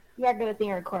You're good with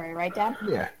being recorded, right, Dad?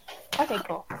 Yeah. Okay,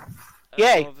 cool. I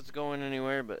Yay. don't know if it's going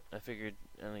anywhere, but I figured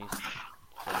at least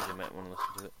somebody might want to listen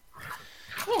to it.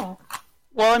 Yeah.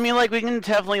 Well, I mean, like, we can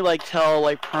definitely, like, tell,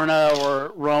 like, Perna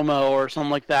or Romo or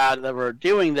something like that we're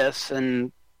doing this,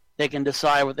 and they can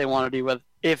decide what they want to do with,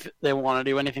 if they want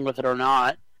to do anything with it or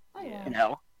not, Oh, yeah. you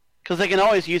know? Because they can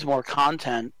always use more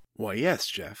content. Why, yes,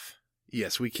 Jeff.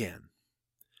 Yes, we can.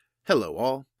 Hello,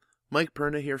 all. Mike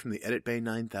Perna here from the Edit Bay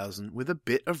 9000 with a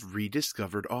bit of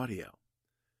rediscovered audio.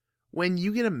 When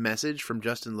you get a message from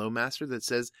Justin Lowmaster that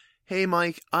says, "Hey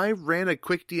Mike, I ran a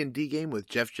quick D&D game with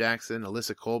Jeff Jackson,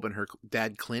 Alyssa Kolb, and her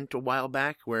dad Clint a while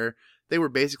back where they were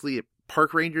basically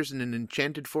park rangers in an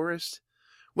enchanted forest.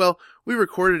 Well, we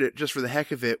recorded it just for the heck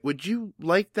of it. Would you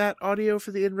like that audio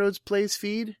for the Inroads Plays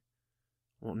feed?"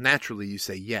 Well, naturally you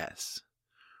say yes.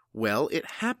 Well, it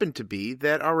happened to be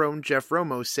that our own Jeff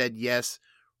Romo said yes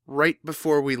right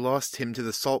before we lost him to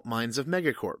the salt mines of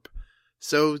Megacorp.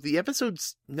 So the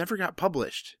episodes never got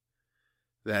published.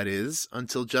 That is,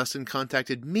 until Justin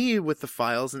contacted me with the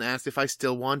files and asked if I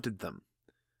still wanted them.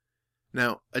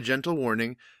 Now, a gentle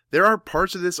warning, there are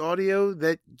parts of this audio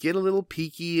that get a little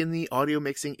peaky and the audio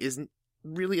mixing isn't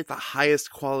really at the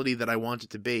highest quality that I want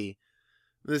it to be.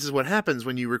 This is what happens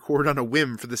when you record on a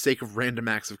whim for the sake of random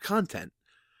acts of content.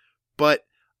 But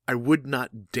I would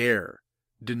not dare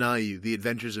deny you the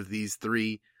adventures of these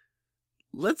three,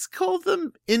 let's call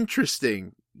them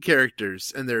interesting,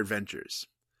 characters and their adventures.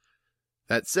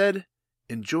 That said,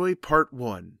 enjoy part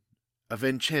 1 of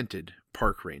Enchanted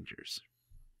Park Rangers.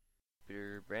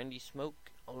 Peter Brandy Smoke,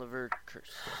 Oliver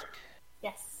Kursk.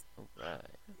 Yes.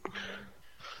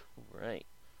 Alright.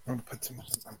 I'm gonna put some of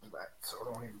this on the back so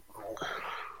I don't even roll.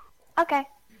 Okay.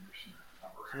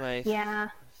 So my Yeah.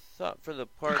 thought for the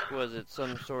park was it's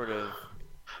some sort of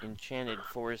enchanted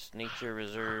forest nature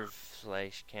reserve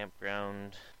 /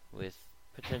 campground with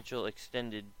potential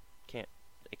extended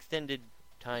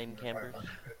time campers,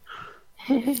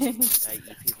 i.e.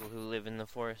 people who live in the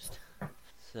forest.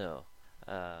 So,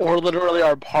 Or literally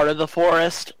are part of the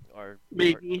forest. are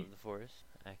maybe. part of the forest.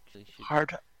 Actually, should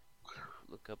Hard.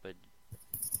 look up a.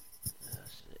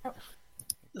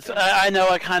 So I know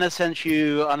I kind of sent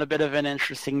you on a bit of an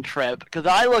interesting trip, because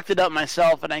I looked it up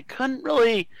myself, and I couldn't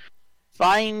really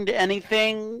find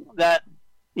anything that,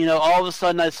 you know, all of a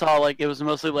sudden I saw, like, it was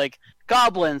mostly, like,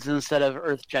 goblins instead of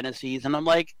Earth Genesis, and I'm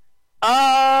like,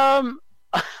 I'm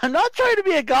not trying to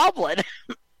be a goblin.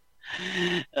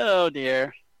 Oh,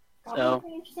 dear. That'll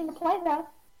be interesting to play, though.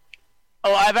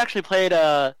 Oh, I've actually played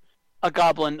a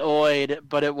goblinoid,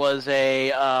 but it was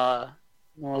a,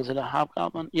 was it a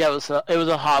hobgoblin? Yeah, it was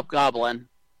a hobgoblin.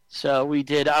 So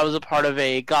I was a part of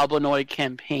a goblinoid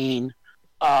campaign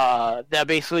that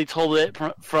basically told it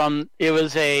it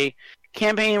was a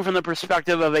campaign from the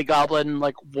perspective of a goblin,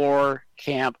 like, war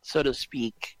camp, so to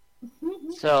speak.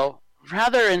 Mm-hmm. So,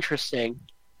 rather interesting.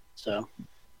 So.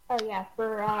 Oh yeah,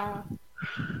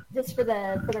 just for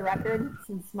the record,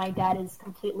 since my dad is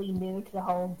completely new to the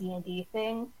whole D&D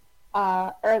thing,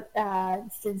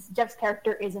 since Jeff's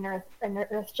character is an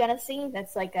Earth Genesee,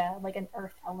 that's like an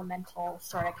Earth elemental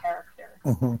sort of character.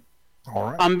 Mm-hmm.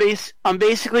 All right. I'm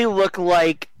basically look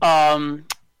like a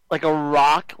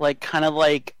rock, like kind of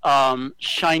like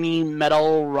shiny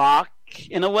metal rock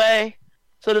in a way,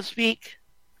 so to speak.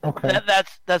 Okay.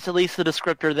 That's at least the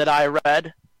descriptor that I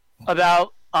read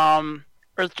about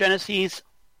Earth Genesis.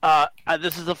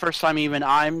 This is the first time even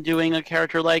I'm doing a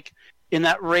character like in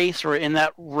that race or in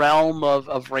that realm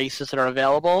of races that are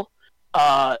available.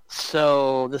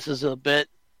 So this is a bit,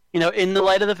 you know, in the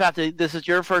light of the fact that this is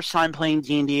your first time playing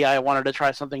D&D, I wanted to try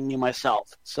something new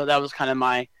myself. So that was kind of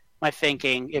my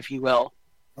thinking, if you will.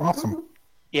 Awesome.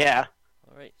 Yeah.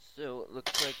 Alright, so it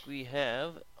looks like we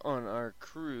have on our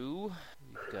crew,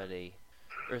 we've got a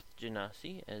Earth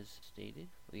Genasi, as stated.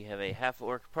 We have a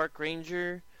half-orc park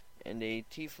ranger and a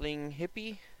tiefling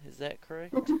hippie. Is that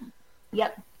correct?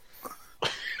 Yep.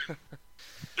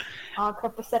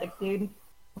 Copacetic, dude.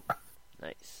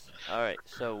 Nice. Alright,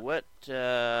 so what's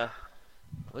the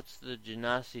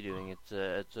Genasi doing?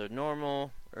 It's a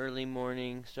normal early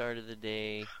morning start of the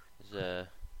day.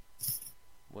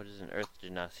 What does an Earth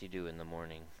Genasi do in the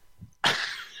morning?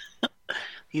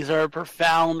 These are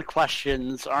profound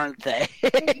questions, aren't they?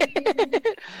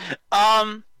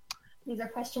 These are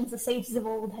questions the sages of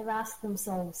old have asked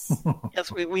themselves.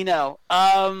 Yes, we know.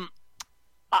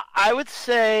 I would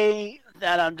say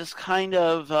that I'm just kind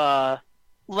of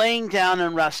laying down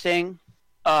and resting.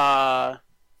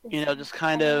 Just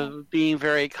kind of being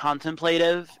very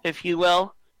contemplative, if you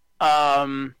will.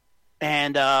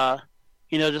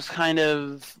 Just kind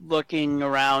of looking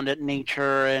around at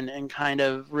nature and kind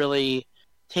of really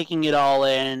taking it all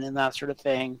in and that sort of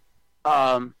thing.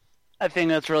 I think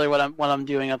that's really what I'm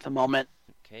doing at the moment.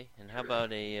 Okay, and how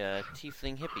about a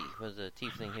tiefling hippie? What does a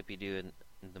tiefling hippie do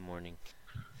in the morning?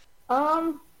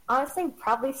 Honestly,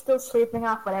 probably still sleeping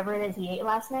off whatever it is he ate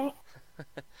last night.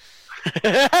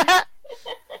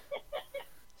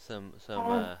 Some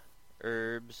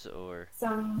herbs or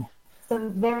Some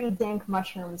very dank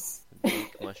mushrooms.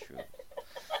 dank mushroom.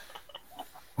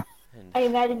 And I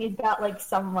imagine he's got like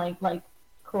some like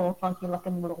cool, funky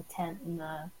looking little tent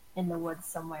in the woods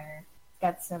somewhere. It's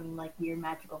got some like weird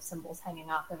magical symbols hanging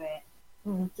off of it.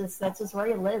 And that's just where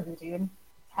he lives, dude.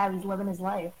 How he's living his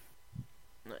life.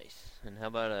 nice. And how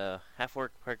about a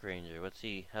half-orc park ranger?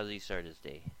 How's he start his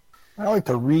day? I like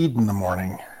to read in the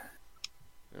morning.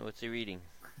 What's he reading?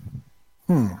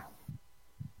 Hmm.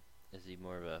 Is he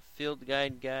more of a field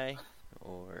guide guy,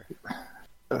 or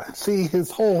See,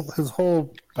 his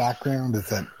whole background is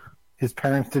that his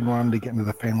parents didn't want him to get into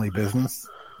the family business.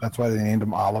 That's why they named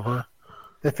him Oliver.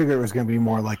 They figured it was going to be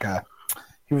more like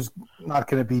he was not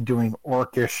going to be doing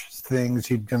orcish things.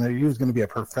 He was going to be a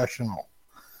professional.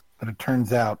 But it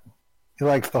turns out he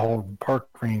likes the whole park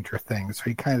ranger thing, so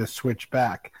he kind of switched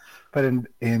back. But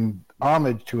in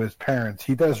homage to his parents,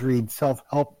 he does read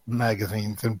self-help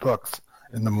magazines and books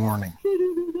in the morning.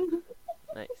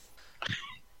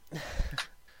 nice?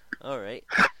 All right.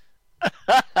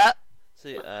 So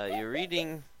you're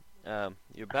reading.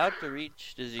 You're about to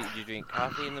reach. Do you drink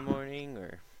coffee in the morning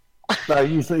or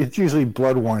It's usually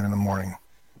blood wine in the morning.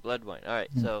 blood wine? All right.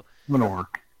 So I'm going to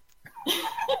work.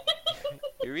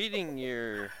 you're reading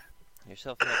your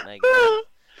self-help magazine.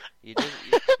 You're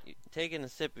taking a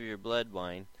sip of your blood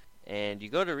wine, and you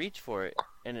go to reach for it,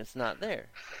 and it's not there.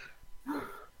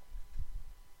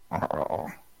 Oh.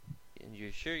 And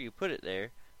you're sure you put it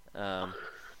there.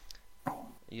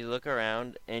 You look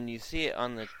around, and you see it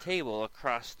on the table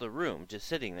across the room, just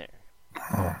sitting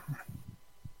there.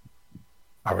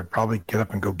 I would probably get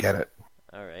up and go get it.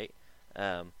 All right.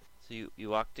 So you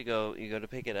go to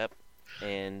pick it up,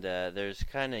 and there's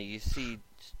you see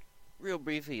just real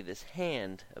briefly this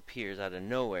hand appears out of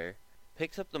nowhere,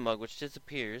 picks up the mug, which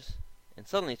disappears, and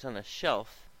suddenly it's on a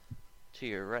shelf to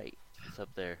your right. It's up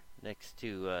there next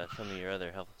to some of your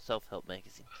other self-help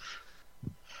magazines.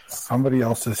 Somebody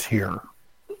else is here.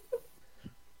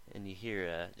 And you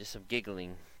hear just some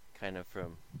giggling kind of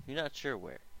from, you're not sure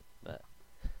where, but...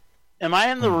 Am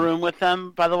I in the room with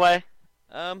them, by the way?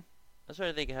 I was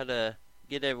trying to think how to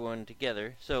get everyone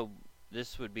together. So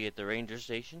this would be at the ranger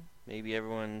station. Maybe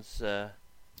everyone's,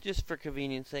 just for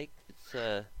convenience sake, it's,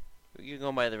 you're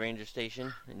going by the ranger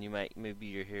station, and maybe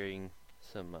you're hearing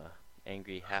some,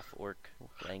 angry half-orc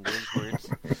language words.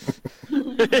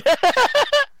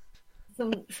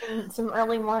 Some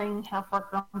early morning half-orc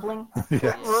grumbling.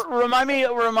 Yes. Remind me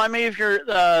of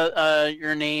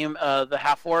your name, the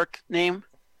half-orc name.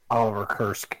 Oliver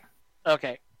Kursk.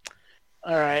 Okay.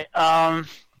 All right. And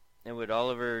would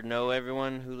Oliver know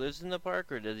everyone who lives in the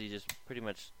park, or does he just pretty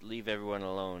much leave everyone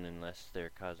alone unless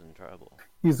they're causing trouble?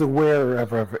 He's aware of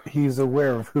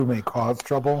who may cause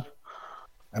trouble,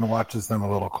 and watches them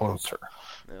a little closer.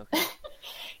 Okay.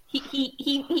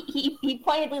 He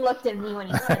pointedly looked at me when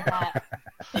he said that.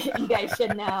 You guys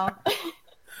should know.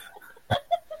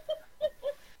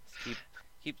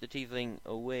 Keep the tiefling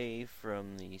away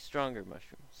from the stronger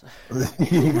mushrooms.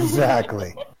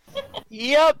 Exactly.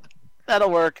 Yep, that'll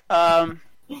work. So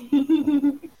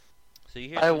you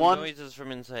hear some noises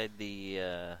from inside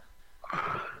the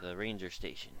ranger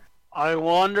station. I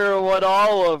wonder what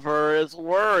Oliver is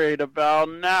worried about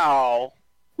now.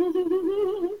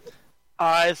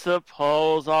 I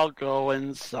suppose I'll go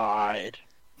inside.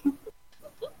 Alright,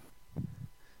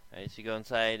 so you go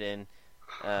inside and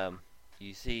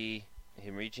you see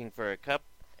him reaching for a cup,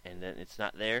 and then it's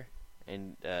not there.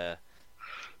 And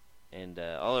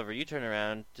Oliver, you turn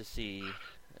around to see.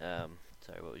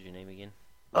 Sorry, what was your name again?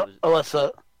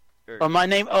 Alyssa. My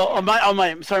name.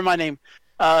 My name.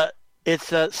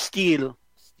 It's Steel.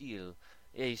 Steel.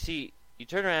 Yeah, you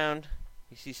turn around,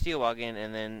 you see Steel walk in,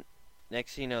 and then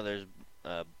next thing you know, there's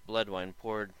blood wine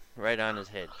poured right on his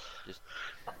head, just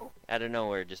out of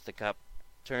nowhere. Just the cup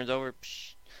turns over.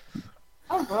 Psh,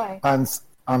 Oh boy.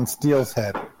 On Steele's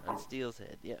head. on Steel's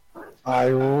head. Yeah. I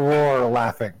roar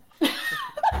laughing.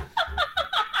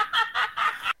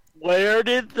 Where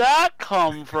did that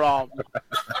come from?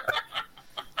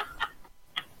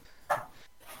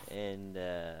 And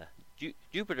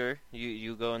Jupiter,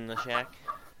 you go in the shack,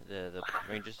 the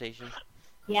ranger station.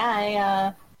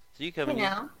 Yeah, So you come you in,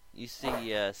 know. you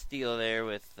see Steel there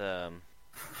with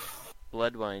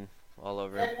blood wine all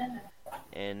over him.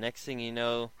 And next thing you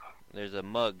know, there's a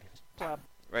mug plop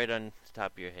right on the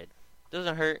top of your head.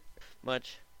 Doesn't hurt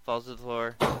much. Falls to the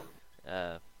floor,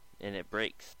 and it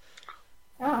breaks.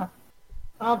 Oh.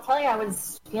 I'll tell you, I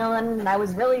was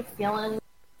really feeling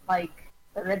like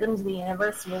the rhythms of the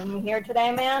universe moving here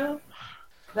today, man.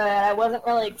 But I wasn't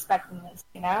really expecting this,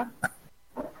 you know?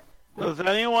 Does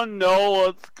anyone know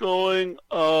what's going?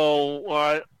 Oh,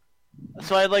 what?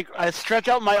 So I stretch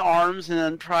out my arms and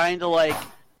I'm trying to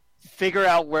figure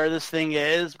out where this thing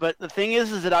is. But the thing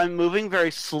is that I'm moving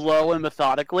very slow and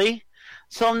methodically,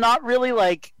 so I'm not really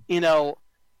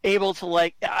able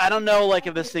to I don't know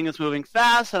if this thing is moving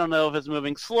fast. I don't know if it's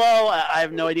moving slow. I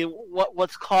have no idea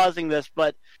what's causing this,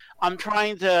 but I'm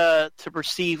trying to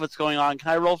perceive what's going on. Can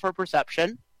I roll for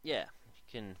perception? Yeah, you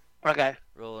can Okay.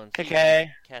 roll and see if Okay. you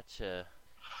can catch a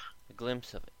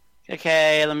glimpse of it.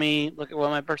 Okay, let me look at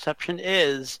what my perception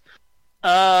is.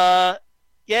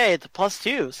 Yay, it's a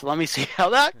 +2, so let me see how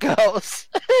that goes.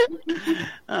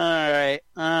 Alright.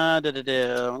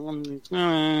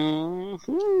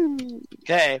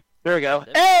 Okay, there we go.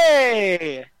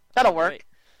 Hey! That'll work. Right.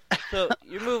 So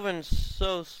you're moving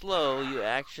so slow,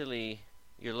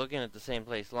 you're looking at the same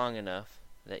place long enough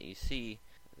that you see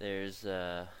there's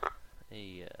what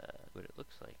it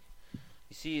looks like.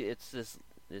 You see it's this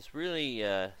really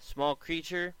small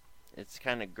creature. It's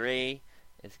kind of gray.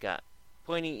 It's got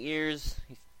pointy ears,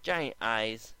 giant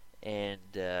eyes, and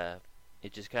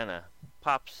it just kind of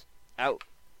pops out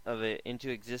of it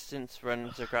into existence,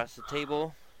 runs across the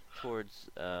table towards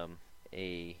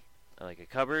a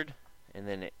cupboard, and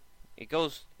then it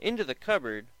goes into the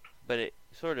cupboard, but it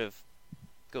sort of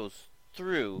goes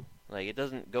through. It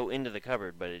doesn't go into the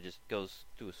cupboard, but it just goes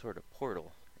through a sort of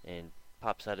portal and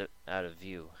pops out of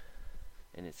view,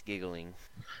 and it's giggling.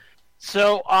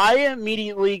 So I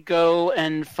immediately go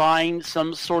and find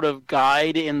some sort of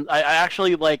guide, and I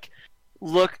actually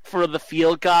look for the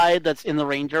field guide that's in the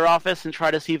ranger office and try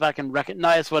to see if I can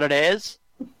recognize what it is.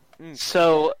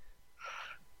 So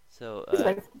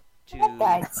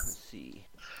let's see,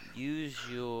 use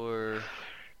your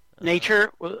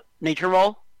nature roll.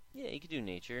 Yeah, you can do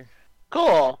nature.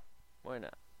 Cool. Why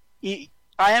not?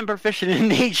 I am proficient in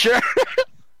nature.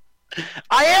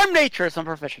 I am nature, so I'm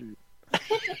proficient.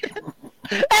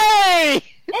 Hey!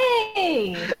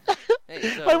 Hey! Hey,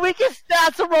 so, My weakest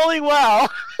stats are rolling well.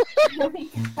 There we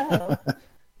go.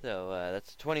 so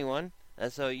that's 21.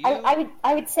 So you. I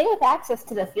would say with access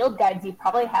to the field guides, you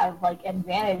probably have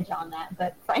advantage on that.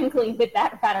 But frankly, with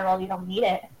that kind of roll, you don't need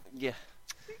it. Yeah.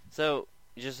 So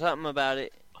just something about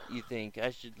it. You think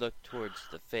I should look towards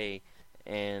the Fae,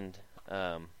 and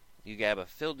you grab a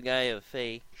field guide of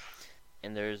Fae,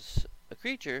 and there's a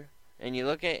creature, and you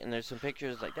look at it, and there's some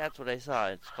pictures that's what I saw.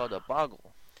 It's called a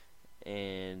boggle,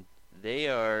 and they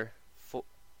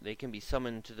can be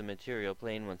summoned to the material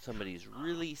plane when somebody's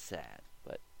really sad.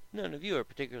 But none of you are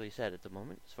particularly sad at the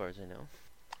moment, as far as I know.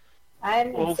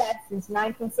 I've been sad since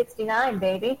 1969,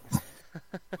 baby.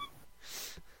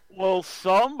 Well,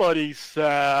 somebody's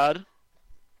sad.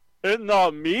 It's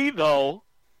not me, though.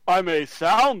 I may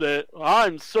sound it.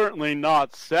 I'm certainly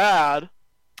not sad.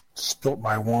 Spilt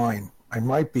my wine. I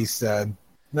might be sad.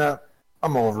 Nah,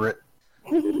 I'm over it.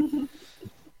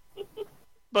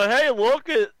 But hey, look,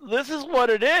 this is what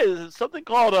it is. It's something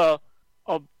called a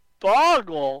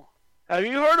boggle. Have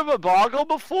you heard of a boggle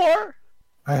before?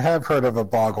 I have heard of a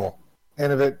boggle.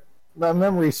 And if my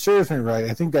memory serves me right,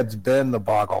 I think that's Ben the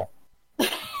Boggle.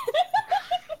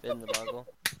 Ben the boggle.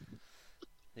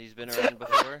 He's been around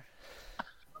before.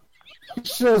 He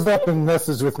shows up and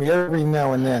messes with me every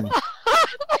now and then.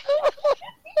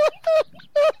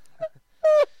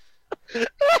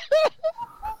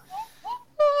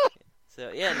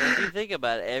 So yeah, if you think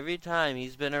about it, every time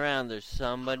he's been around, there's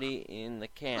somebody in the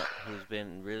camp who's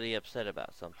been really upset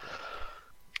about something.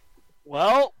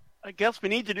 Well, I guess we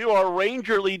need to do our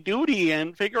rangerly duty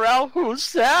and figure out who's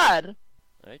sad.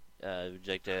 All right? Would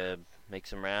you like to make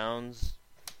some rounds,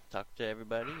 talk to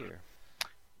everybody,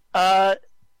 or?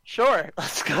 Sure.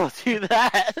 Let's go do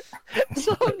that.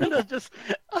 So I'm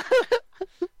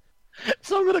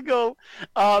gonna go.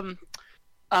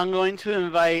 I'm going to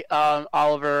invite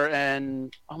Oliver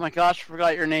and oh my gosh, I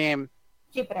forgot your name.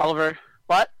 Jupiter. Oliver.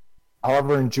 What?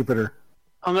 Oliver and Jupiter.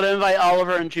 I'm gonna invite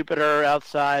Oliver and Jupiter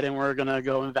outside, and we're gonna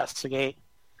go investigate.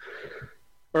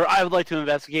 Or I would like to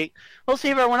investigate. We'll see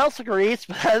if everyone else agrees,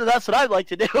 but that's what I'd like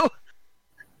to do.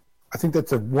 I think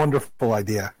that's a wonderful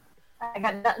idea. I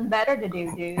got nothing better to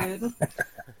do, dude.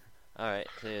 All right.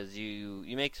 So as you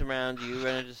make some rounds, you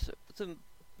run into some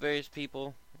various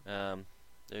people.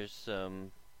 There's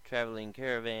some traveling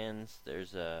caravans.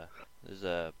 There's a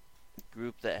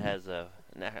group that has a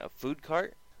food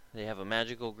cart. They have a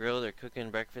magical grill they're cooking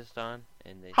breakfast on,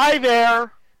 and they. Hi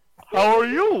there. How are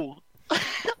you?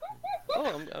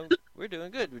 Oh, we're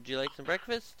doing good. Would you like some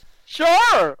breakfast?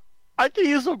 Sure! I can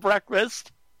use some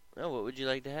breakfast. Oh, what would you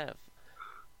like to have?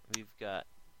 We've got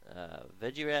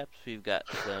veggie wraps. We've got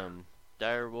some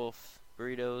direwolf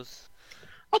burritos.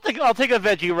 I'll take a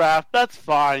veggie wrap. That's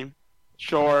fine.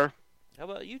 Sure. How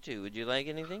about you two? Would you like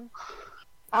anything?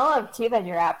 I'll have 2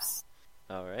 veggie wraps.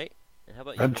 All right. And how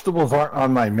about you? Vegetables aren't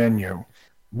on my menu.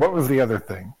 What was the other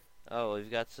thing? Oh,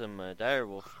 we've got some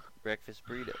direwolf breakfast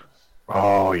burritos.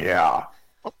 Oh, yeah.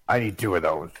 I need 2 of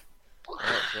those.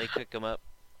 Alright, so they cook them up,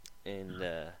 and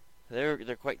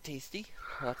they're quite tasty.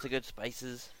 Lots of good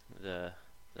spices. The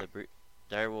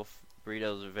direwolf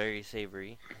burritos are very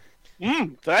savory.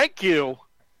 Thank you.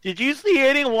 Did you see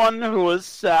anyone who was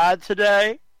sad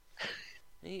today?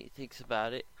 He thinks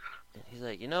about it, and he's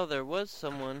like, there was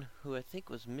someone who I think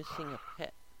was missing a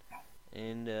pet.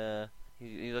 And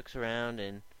he looks around,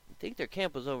 and I think their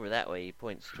camp was over that way. He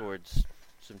points towards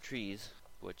some trees,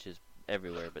 which is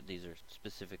everywhere, but these are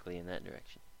specifically in that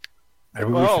direction.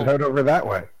 Maybe we should head over that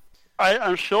way.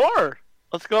 I'm sure.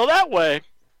 Let's go that way.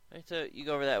 Alright, so you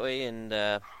go over that way, and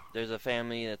there's a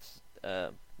family that's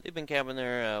they've been camping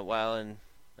there a while, and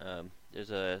there's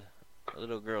a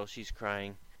little girl. She's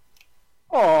crying.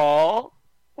 Aw,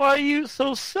 why are you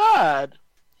so sad?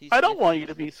 I don't want you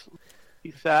to be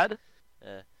sad.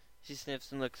 She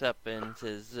sniffs and looks up and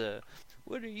says,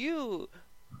 "What are you,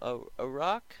 a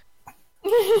rock?"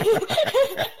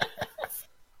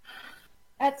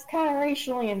 That's kind of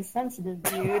racially insensitive,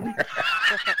 dude.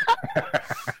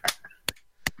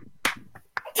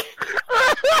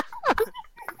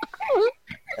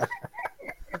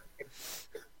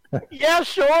 Yeah,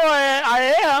 sure,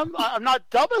 I am. I'm not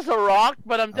dumb as a rock,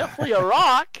 but I'm definitely a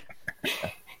rock.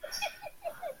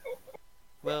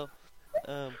 Well,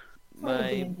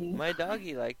 my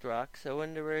doggy liked rocks. I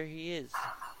wonder where he is.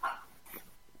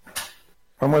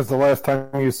 When was the last time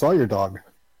you saw your dog?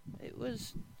 It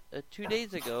was 2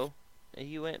 days ago.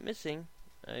 He went missing.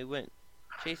 I went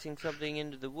chasing something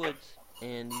into the woods,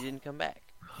 and he didn't come back.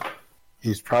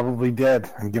 He's probably dead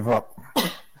and give up.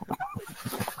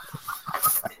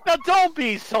 Now don't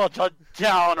be such a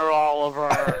downer, Oliver.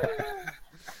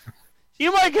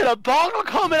 You might get a bottle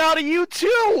coming out of you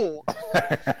too.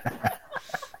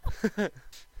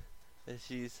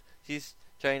 She's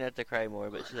trying not to cry more,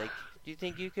 but she's like, "Do you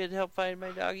think you could help find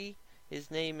my doggy?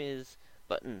 His name is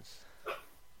Buttons."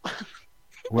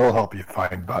 We'll help you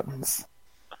find Buttons.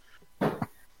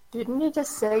 Didn't you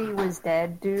just say he was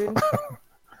dead, dude?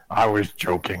 I was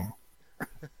joking.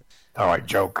 Oh, I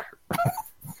joke.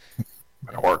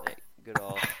 Orc. Good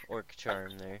old orc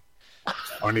charm there.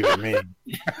 Don't even mean.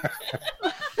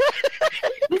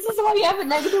 This is why you have a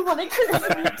negative one at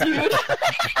Christmas, dude.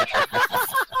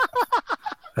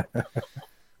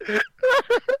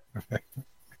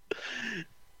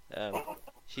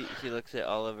 She looks at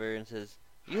Oliver and says,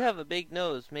 "You have a big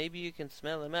nose. Maybe you can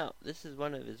smell him out. This is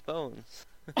one of his bones."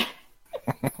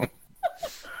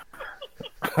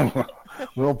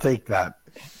 We'll take that.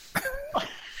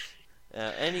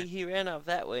 And he ran off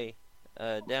that way,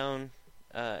 down.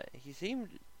 He seemed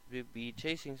to be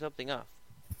chasing something off.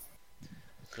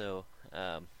 So,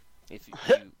 if you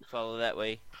follow that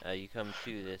way, you come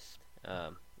to this.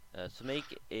 So make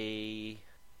a,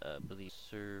 believe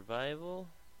survival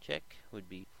check would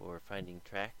be for finding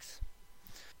tracks.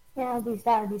 Yeah, at least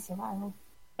that would be survival.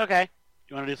 Okay.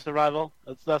 You want to do survival?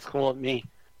 That's cool with me.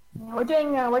 Yeah,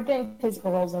 we're doing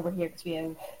physical rolls over here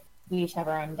because we each have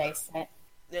our own dice set.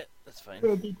 Yeah, that's fine.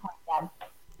 Do a D20, Dad.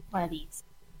 One of these.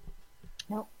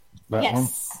 Nope. That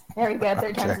Yes. Very good.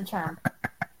 Third time's the charm.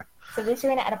 So this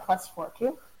you're going to add a +4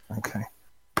 to. one? Okay.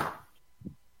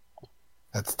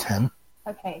 That's 10.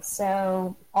 Okay,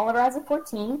 so Oliver has a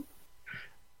 14.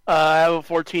 I have a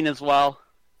 14 as well.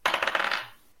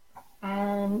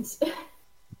 And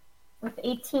with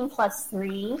 18 plus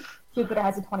 3, Jupiter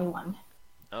has a 21.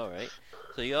 Alright.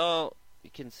 So you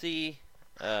can see,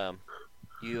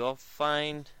 you all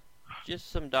find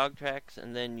just some dog tracks,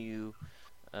 and then you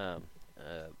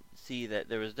see that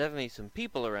there was definitely some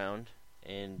people around,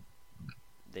 and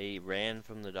they ran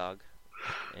from the dog.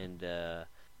 And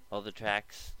all the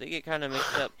tracks, they get kind of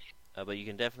mixed up, but you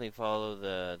can definitely follow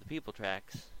the people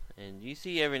tracks. And you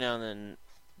see every now and then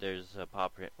there's a paw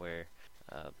print where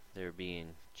they're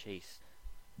being chased.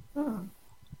 Hmm.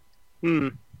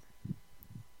 You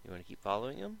want to keep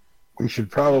following them? We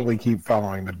should probably keep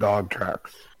following the dog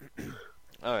tracks.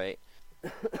 Alright.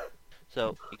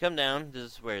 So, you come down. This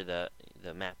is where the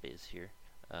map is here.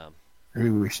 Maybe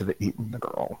we should have eaten the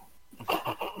girl.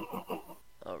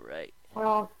 Alright.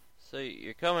 Well, So,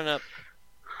 you're coming up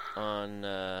on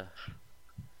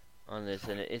this,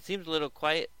 and it seems a little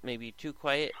quiet, maybe too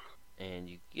quiet. and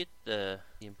you get the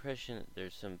impression that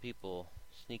there's some people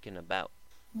sneaking about.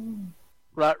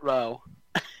 Rut-row.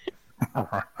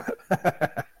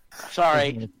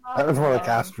 Sorry. That was more like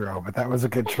Astro, but that was a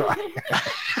good try.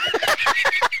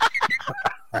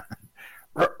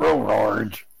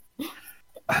 George.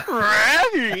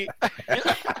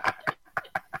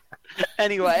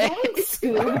 Anyway. Thanks,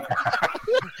 Scoob.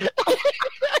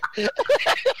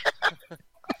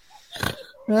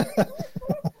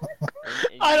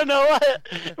 I don't know what.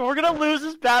 We're gonna lose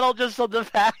this battle just on the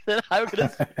fact that I'm gonna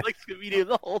speak like Scooby-Doo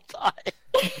the whole time.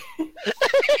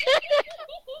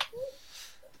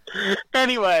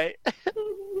 Anyway.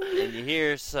 And you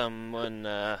hear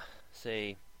someone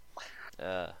say,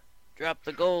 drop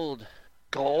the gold.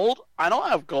 Gold? I don't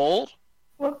have gold.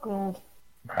 What gold?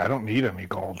 I don't need any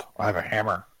gold. I have a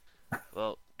hammer.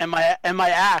 Well, And my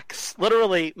axe.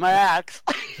 Literally, my axe.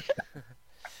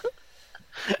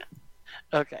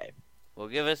 Okay. well,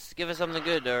 give us something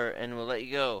good, and we'll let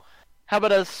you go. How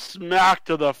about a smack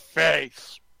to the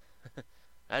face?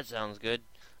 That sounds good.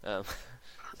 So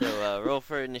roll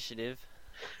for initiative.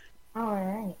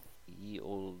 Alright. Ye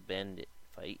old bandit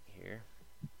fight here.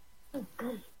 Oh,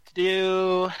 good.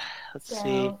 Let's So,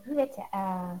 see. you get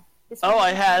to, this Oh, one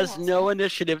I has has no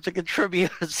initiative to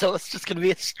contribute, so it's just gonna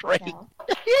be a straight. no.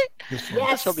 This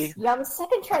Yes! This'll be- You have a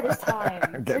second try this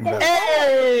time. Getting You're better.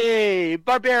 Hey,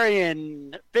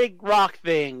 barbarian, big rock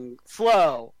thing,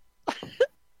 slow.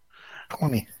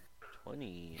 20.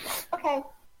 20. Okay.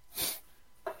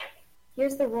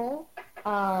 Here's the rule.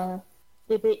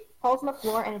 If it falls on the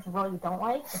floor and it's a roll you don't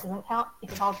like, it doesn't count.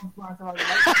 If it falls on the floor and it's a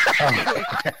roll you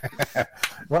like,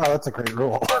 Wow, that's a great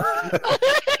rule.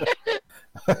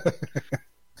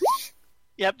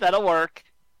 Yep, that'll work.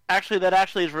 Actually, that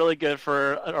actually is really good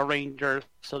for a ranger,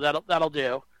 so that'll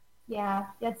do. yeah,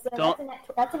 Don't-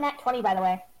 that's a nat 20, by the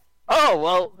way. Oh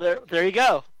well, there you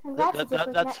go. Congrats, That- it's your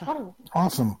first that's- nat 20.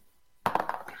 Awesome.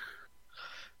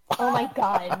 Oh my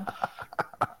god.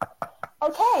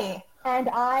 Okay, and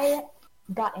I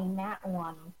got a nat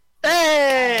 1.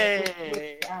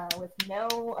 Hey! With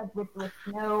no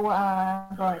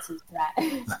bonuses to that.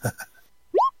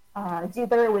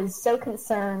 Jupiter was so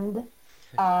concerned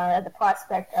at the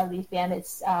prospect of these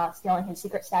bandits stealing his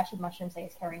secret stash of mushrooms that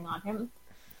he's carrying on him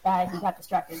that he got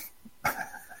distracted.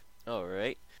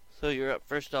 Alright. So you're up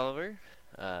first, Oliver.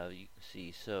 You can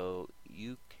see, so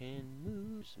you can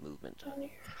move. There's movement on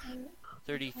here.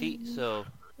 30 feet, so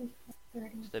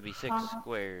that'd be 6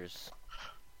 squares.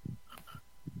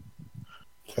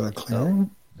 Is that a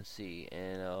clearing? Let's see,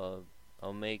 and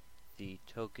I'll make the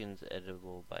tokens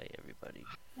editable by everybody.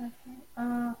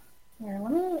 Here,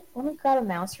 let me grab a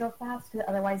mouse real fast, because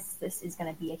otherwise this is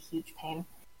going to be a huge pain.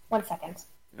 1 second.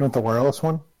 You want the wireless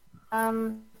one? I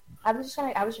was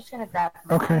just gonna grab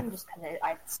mine Okay. just because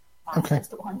I Okay.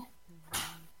 just one.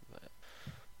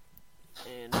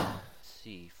 And let's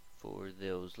see, for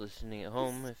those listening at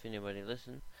home, if anybody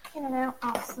listens, In and out.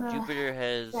 Also, Jupiter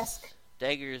has desk.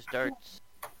 daggers, darts.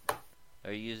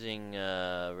 Are you using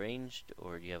ranged,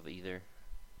 or do you have either?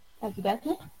 Okie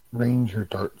dokie. Ranger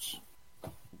darts.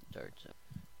 Darts.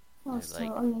 Also,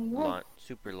 like yeah.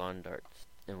 Super lawn darts.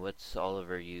 And what's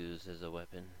Oliver use as a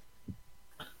weapon?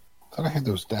 I thought I had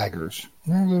those daggers.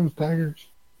 Remember those daggers?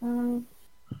 The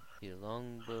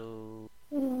longbow.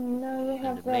 No, you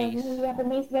have the mace. You have the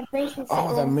mace. You have the mace and Oh,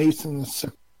 the sickle, mace and the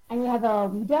sickle. and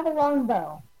you do have a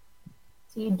longbow.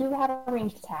 So you do have a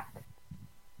ranged attack.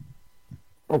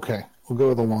 Okay, we'll go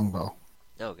with the longbow.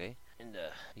 Okay. And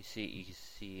you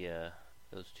see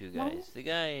those two guys. The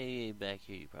guy back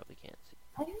here you probably can't see.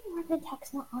 I don't know why the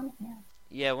attack's not on here.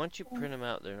 Yeah, once you print them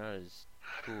out, they're not as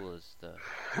cool as the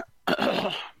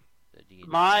D&D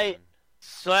My- one.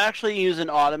 So I actually use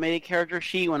an automated character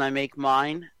sheet when I make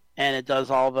mine, and it does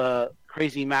all the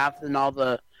crazy math and all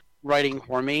the writing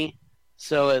for me.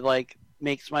 So it like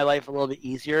makes my life a little bit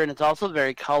easier, and it's also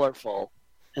very colorful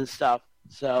and stuff.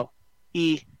 So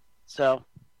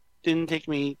didn't take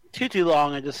me too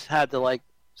long. I just had to like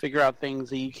figure out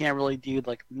things that you can't really do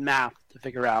like math to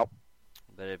figure out.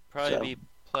 But it'd probably So- be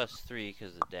 +3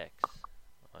 because of dex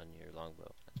on your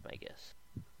longbow. That's my guess.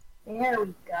 There we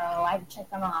go. I have to check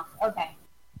them off. Okay.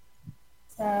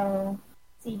 So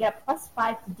you get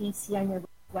 +5 to DC on your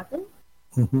weapon.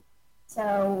 Mhm.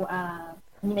 So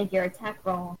when you make your attack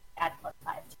roll, add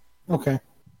 +5. Okay.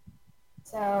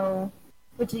 So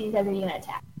which of these guys are you gonna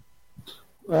attack?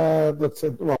 Let's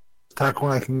attack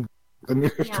one I can, the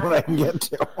nearest Yeah. one I can get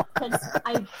to.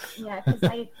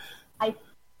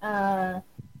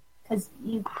 Because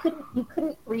you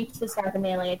couldn't reach this guy with a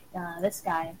melee. This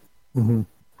guy, Mm-hmm.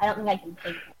 I don't think I can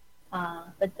take him.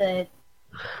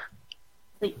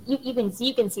 But you can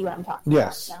see what I'm talking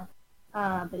Yes. about.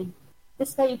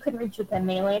 This guy you couldn't reach with a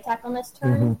melee attack on this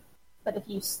turn, but if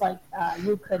you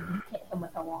you could hit him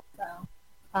with a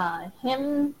longbow.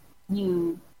 Him,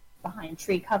 you behind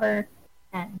tree cover,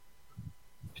 and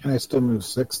Can I still move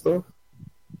 6 though?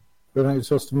 But are you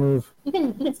supposed to move? you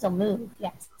can still move.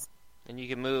 Yes. And you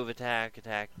can move, attack,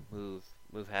 move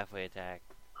halfway, attack,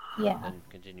 Yeah. and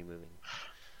continue moving.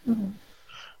 Mm-hmm.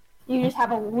 You just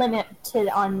have a limit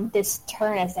on this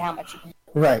turn as to how much you can.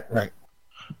 Right.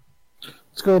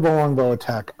 Let's go with the longbow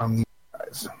attack on these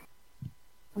guys.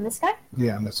 On this guy?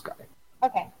 Yeah, on this guy.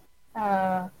 Okay.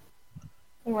 I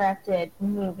think we're have to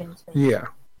move into Yeah.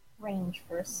 range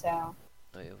first, so.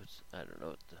 I don't know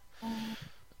what the...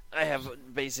 I have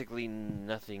basically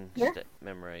nothing Here?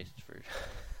 memorized for...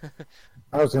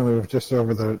 I was going to move just around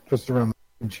the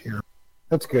edge here.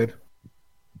 That's good.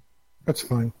 That's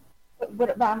fine.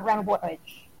 What around what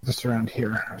edge? Just around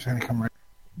here. I was going to come right.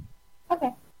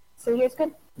 Okay. So here's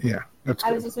good. Yeah, that's I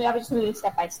good. was just moving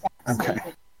step by step. So Okay. you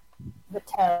could- the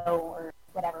toe or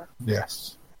whatever.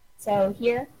 Yes. So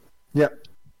here. Yep.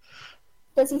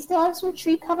 Does he still have some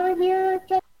tree cover here,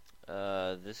 Jeff?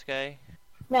 This guy?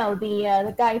 No,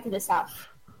 the guy to the south.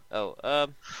 Oh,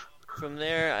 from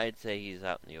there, I'd say he's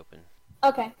out in the open.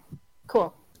 Okay.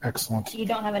 Cool. Excellent. You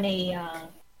don't have any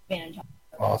advantage on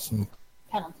Awesome.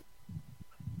 penalty.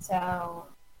 So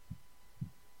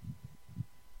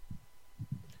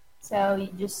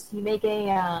you make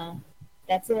a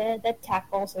that's a attack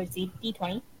roll, so it's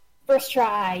D20. First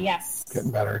try, yes.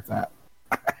 Getting better at that.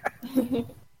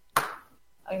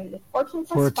 Okay, the 14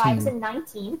 plus 5 is a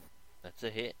 19. That's a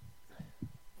hit.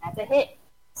 That's a hit.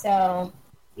 So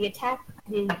the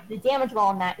damage roll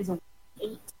on that is a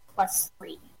 8 plus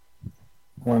 3.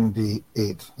 1d8.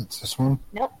 It's this one?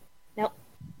 Nope.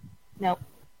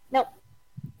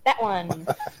 That one.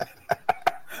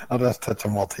 I'll just touch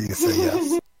them all till you say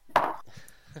yes.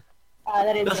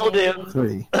 That is This'll do.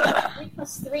 3. 3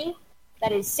 plus 3.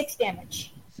 That is 6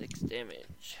 damage. 6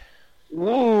 damage.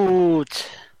 Woot.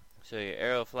 So your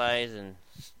arrow flies and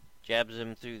jabs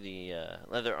him through the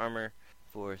leather armor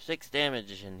for 6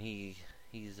 damage, and he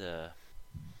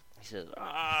says,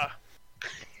 "Ah!"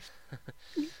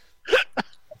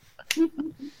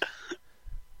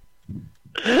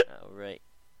 All right.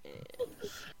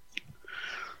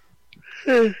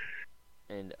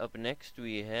 And up next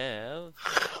we have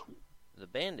the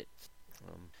bandits.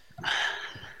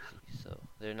 So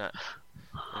they're not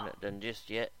done just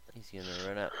yet. He's gonna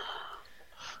run up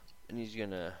and he's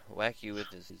gonna whack you with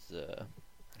his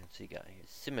what's he got here?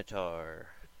 Scimitar.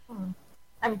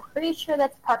 I'm pretty sure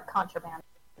that's part contraband.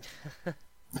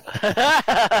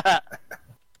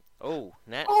 Oh,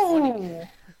 nat 20.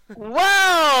 Oh!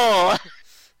 Wow!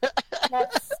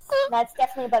 That's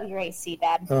definitely above your AC,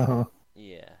 Dad. Uh-huh.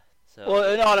 Yeah. So Well,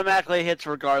 it automatically hits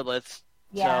regardless.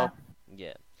 Yeah.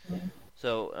 yeah.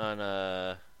 So on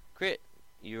a crit,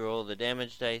 you roll the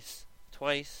damage dice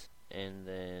twice, and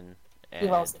then He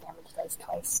add rolls the damage dice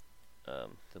twice.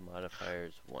 the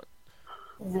modifiers once.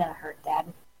 This is gonna hurt, Dad.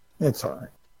 It's alright.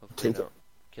 Hopefully Take it. don't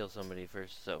kill somebody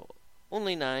first. So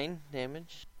only 9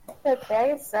 damage.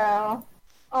 Okay, so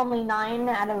only 9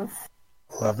 out of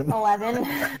 11. 11.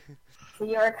 So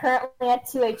you are currently at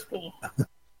 2 HP. It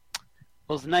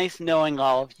was nice knowing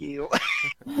all of you.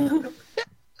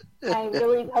 I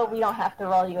really hope we don't have to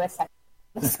roll you a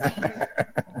second.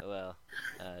 Well,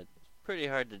 pretty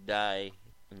hard to die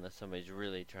unless somebody's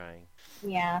really trying.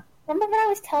 Yeah. Remember when I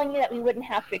was telling you that we wouldn't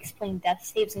have to explain death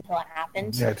saves until it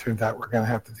happened? Yeah, it turns out we're going to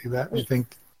have to do that. You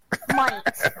think? Might.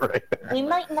 Right. We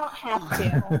might not have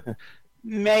to.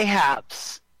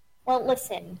 Mayhaps. Well,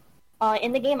 listen.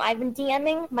 In the game I've been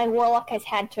DMing, my warlock has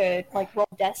had to roll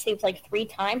death saves 3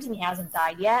 times, and he hasn't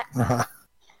died yet. Uh-huh.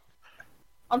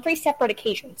 On 3 separate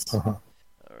occasions. Uh-huh.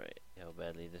 All right, how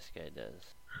badly this guy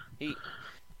does.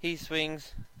 He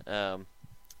swings, and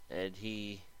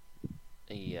it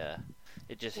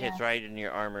just hits right in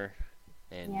your armor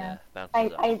and Yeah.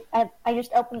 bounces off. I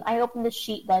just opened the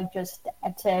sheet just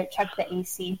to check the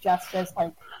AC just as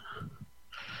a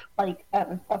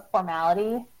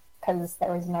formality, because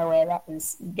there was no way that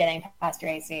was getting past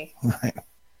your AC. Right.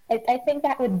 I think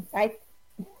that would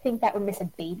miss a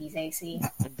baby's AC.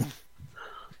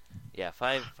 Yeah,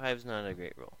 five's not a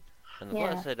great roll. And the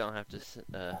Yeah. plus, I don't have to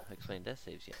explain death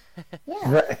saves yet.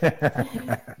 Yeah.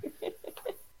 Right.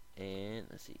 And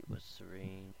let's see, what's the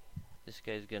range? This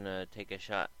guy's gonna take a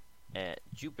shot at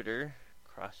Jupiter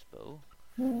crossbow.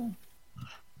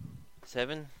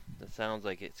 7. That sounds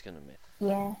like it's gonna miss.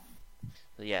 Yeah.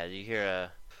 So yeah, you hear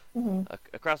a hmm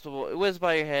crossbow bolt. It whizzed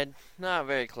by your head, not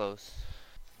very close.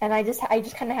 And I just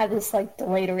kind of have this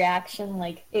delayed reaction,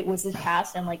 it was his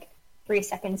past, and 3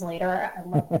 seconds later, I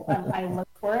look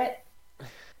for it.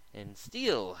 And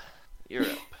Steel, you're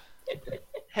up.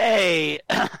 Hey,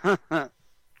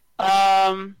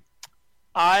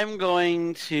 I'm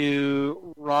going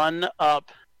to run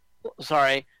up.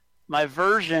 Sorry, my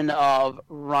version of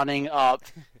running up.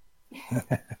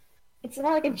 It's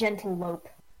not like a gentle lope.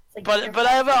 It's like But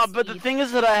I have but the thing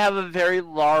is that I have a very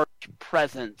large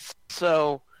presence,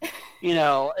 so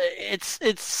it's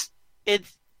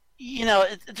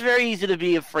very easy to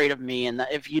be afraid of me, and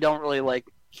if you don't really like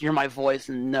hear my voice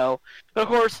and know. But of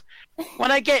course, when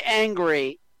I get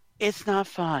angry, it's not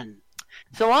fun.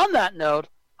 So on that note,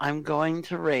 I'm going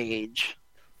to rage.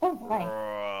 Oh boy.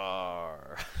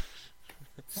 Roar.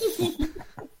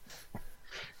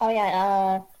 Oh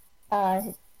yeah.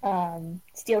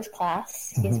 Steel's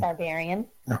class is barbarian.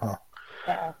 Uh-huh.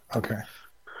 So Okay.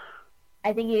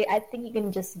 I think you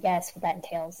can just guess what that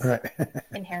entails Right.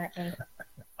 inherently.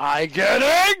 I get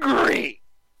angry.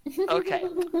 Okay.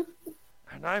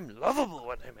 And I'm lovable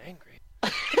when I'm angry.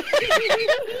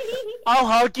 I'll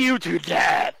hug you to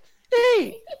death.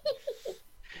 Hey.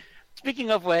 Speaking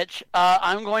of which,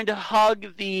 I'm going to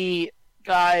hug the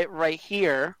guy right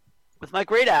here with my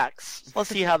great axe. Let's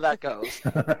see how that goes.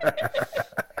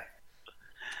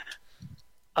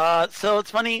 So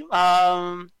it's funny.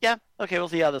 Yeah. Okay, we'll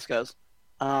see how this goes.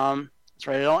 That's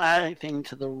right. I don't add anything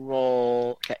to the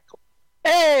roll. Okay. Cool.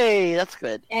 Hey, that's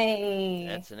good. Hey,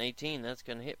 That's an 18. That's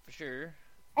gonna hit for sure.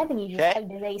 I think you just Okay.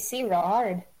 hugged his AC real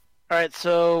hard. All right.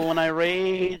 So when I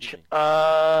rage,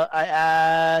 I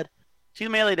add 2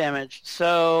 melee damage.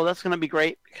 So that's gonna be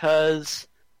great because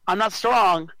I'm not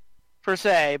strong per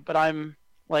se, but I'm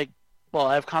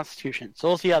I have Constitution. So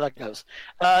we'll see how that goes.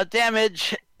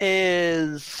 Damage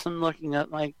is I'm looking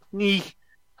at my knee.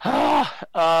 All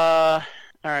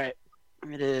right.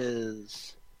 It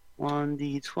is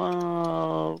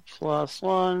 1d12 plus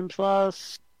 1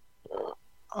 plus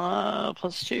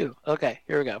 2. Okay,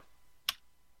 here we go.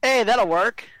 Hey, that'll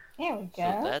work. There we So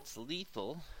go. that's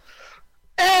lethal.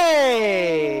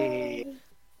 Hey!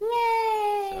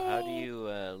 Yay! So how do you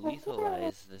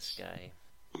lethalize this guy?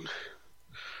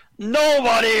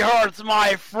 Nobody hurts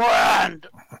my friend!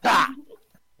 Ha!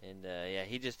 And yeah,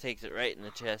 he just takes it right in the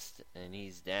chest, and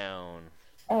he's down.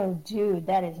 Oh, dude,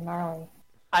 that is gnarly.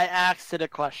 I asked it a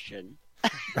question.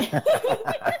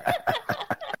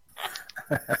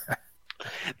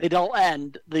 They don't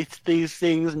end. These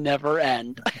things never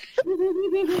end.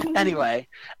 Anyway,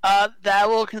 that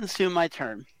will consume my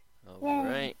turn.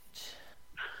 Alright.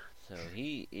 So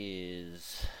he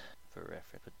is, for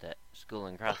reference, put that skull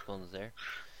and crossbones there.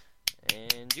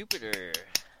 And Jupiter,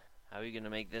 how are you going to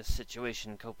make this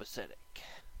situation copacetic?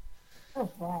 Oh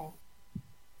boy.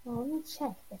 Well, let me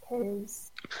check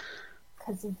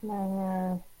because of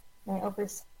my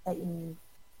oversight in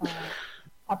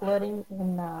uploading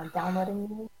and downloading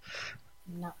these.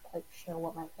 I'm not quite sure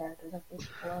what my characters are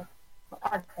capable of. What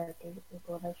our characters are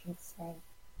capable of, I should say.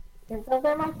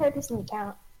 They're my characters in the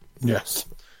account. Yes.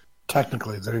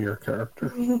 Technically, they're your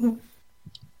character.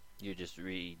 You're just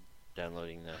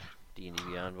re-downloading the D&D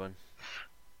Beyond one?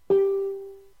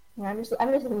 Yeah, I'm just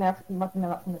looking them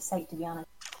up from the site, to be honest.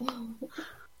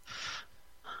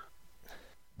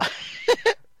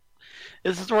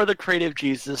 This is where the creative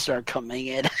juices start coming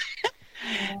in.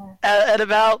 Yeah. At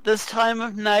about this time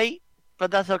of night, but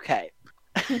that's okay.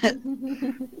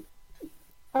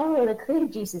 Oh, the creative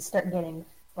juices start getting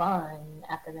fun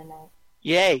after midnight.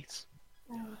 Yay.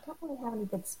 I don't really have any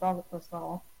good spells at first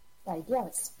level, but I do have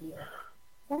a spear.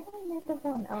 Where did I make the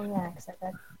one? Oh yeah, because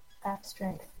I got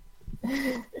strength.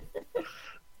 15,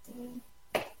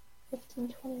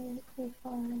 20,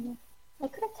 25. I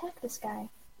could attack this guy.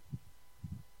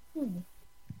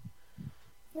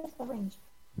 Where's the range?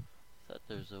 Thought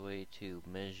there's a way to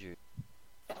measure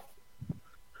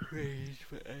range,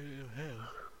 but I don't know how.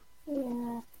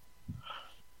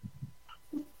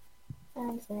 Yeah.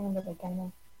 I'm just gonna get the guy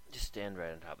now. Just stand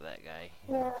right on top of that guy.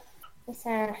 Yeah. It's,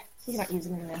 he's not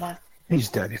using it anymore. He's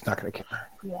dead. He's not going to care.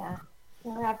 Yeah. I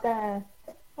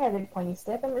have a big pointy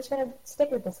stick. I'm just gonna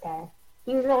stick with this guy.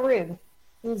 He was real rude.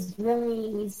 He's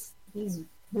really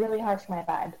harsh on my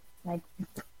vibe. Like,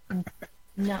 I'm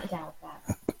not down with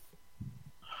that.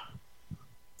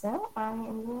 So I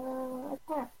am gonna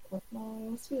attack with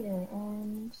my spear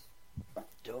and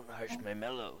Don't harsh my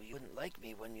mellow. You wouldn't like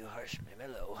me when you harsh my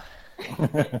mellow.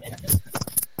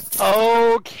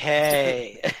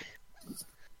 Okay.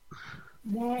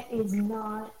 that is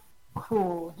not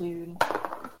cool, dude.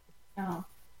 Oh.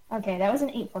 Okay, that was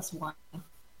an 8 plus 1.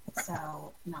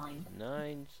 So 9.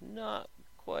 9's not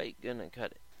quite gonna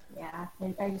cut it. Yeah,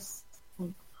 I just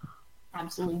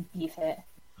absolutely beef it.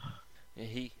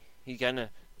 He kind of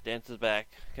dances back,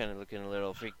 kind of looking a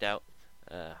little freaked out.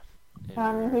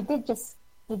 And He did just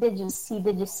see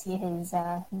his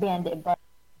bandit but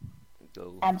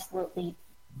go. absolutely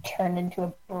turned into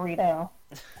a burrito.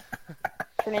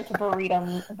 Turned into burrito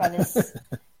meat by this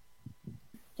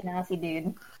Genasi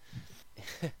dude.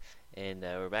 And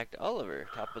we're back to Oliver,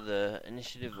 top of the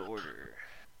initiative order.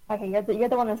 Okay, you're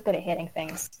the one that's good at hitting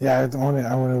things. Yeah, I want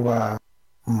to.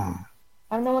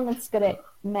 I'm the one that's good at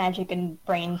magic and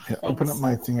brain Yeah, things. open up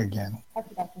my thing again.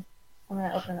 Okay. I'm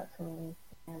gonna open up for me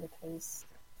because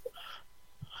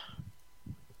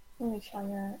let me try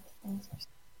that.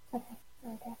 Okay.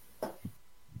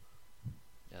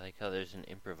 I like how there's an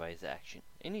improvised action.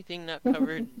 Anything not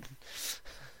covered?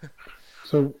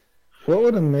 So, what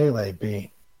would a melee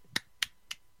be?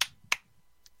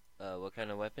 What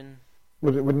kind of weapon?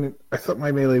 Wouldn't it, I thought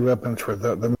my melee weapons were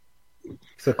the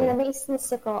sickle. Yeah, the mace and the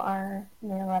sickle are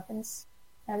melee weapons.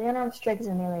 Now the unarmed strike is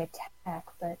a melee attack,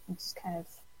 but it's kind of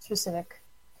specific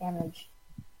damage.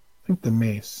 I think the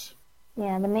mace.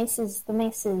 Yeah, the mace is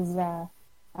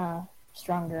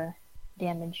stronger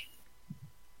damage.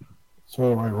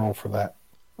 So what do I roll for that?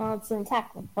 Well, it's an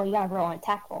attack. Well, you gotta roll an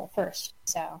attack roll first.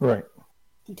 So Right,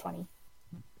 d20.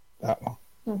 that one.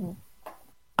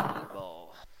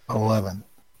 Ball. 11.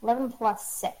 11 plus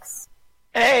 6.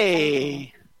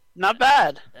 Hey, not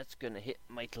bad. That's gonna hit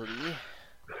mightily.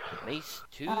 Mace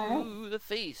to Alright. the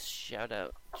face. Shout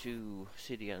out to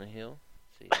City on a Hill.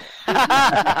 Say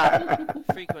that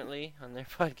frequently on their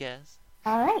podcast.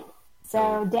 All right.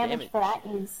 So So, damage damage. for that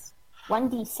is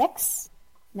 1d6.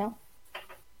 No.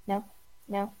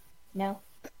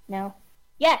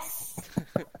 Yes.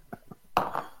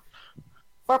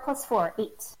 4 plus 4,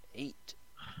 8. 8.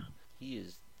 He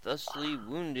is thusly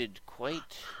wounded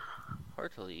quite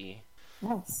heartily.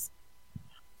 Nice.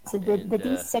 So the And,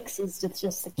 d6 is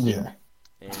just the key. Yeah,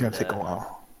 And, it's gonna take a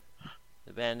while.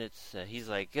 The bandits, he's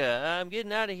like, I'm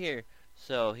getting out of here.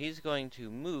 So he's going to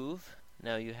move.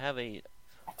 Now you have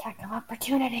Attack of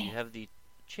opportunity. you have the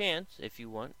chance, if you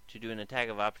want, to do an attack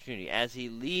of opportunity. As he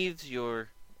leaves your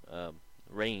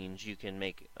range, you can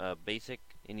make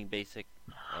any basic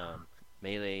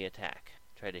melee attack.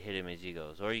 Try to hit him as he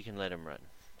goes, or you can let him run.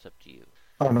 It's up to you.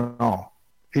 Oh no,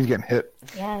 he's getting hit.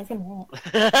 Yeah, he's gonna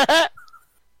hit.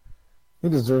 He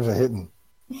deserves a hitting.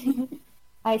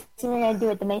 I assume you're gonna do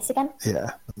it the mace again?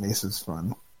 Yeah, the mace is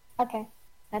fun. Okay.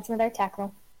 That's another attack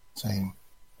roll. Same.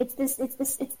 It's the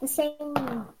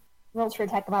same rolls for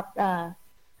attack of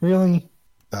Really?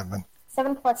 7.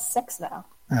 7 plus 6 though.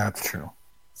 That's true.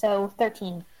 So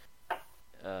 13.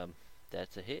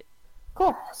 That's a hit.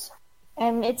 Cool.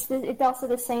 And it's also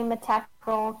the same attack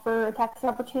roll for attacks of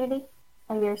opportunity.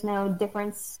 Like there's no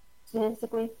difference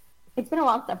statistically. It's been a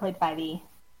while since I played 5e.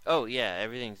 Oh yeah,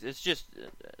 it's just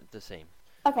the same.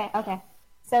 Okay.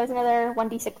 So it's another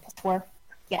 1d6 plus 4.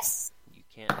 Yes. You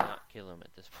can't not kill him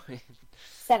at this point.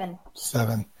 7.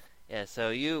 7. Yeah,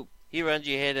 so he runs,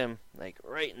 you hit him like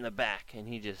right in the back, and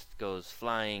he just goes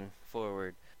flying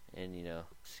forward, and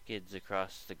skids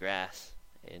across the grass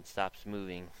and stops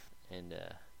moving. And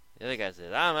the other guy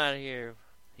says, "I'm out of here."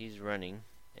 He's running,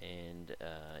 and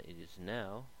it is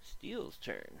now Steel's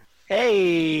turn.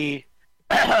 Hey,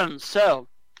 so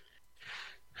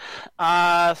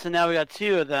now we got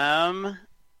 2 of them.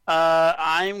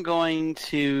 I'm not going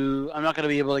to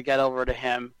be able to get over to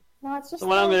him. No, it's just. So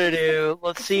what I'm going to do,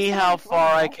 let's see how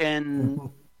far I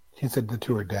can. He said the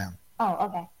 2 are down. Oh,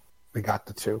 okay. We got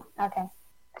the 2. Okay.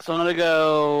 So I'm going to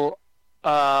go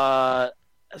as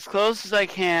close as I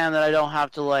can that I don't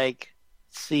have to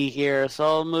see here. So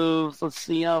I'll move. Let's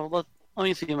see. Let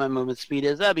me see what my movement speed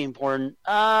is. That'd be important.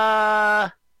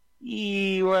 How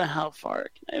far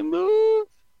can I move?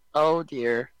 Oh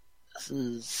dear. This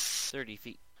is 30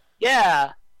 feet.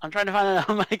 Yeah. I'm trying to find it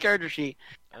on my character sheet.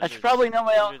 I should Under probably know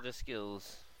my own. under the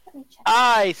skills. Let me check.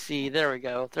 I see. There we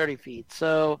go. 30 feet.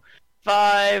 So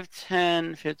 5,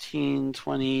 10, 15,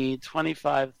 20,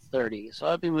 25, 30. So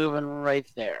I'd be moving right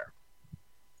there.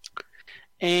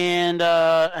 And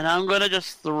I'm going to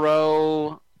just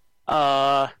throw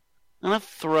a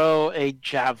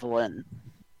javelin.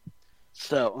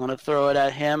 So I'm going to throw it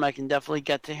at him. I can definitely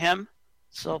get to him.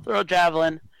 So I'll throw a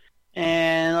javelin,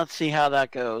 and let's see how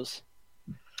that goes.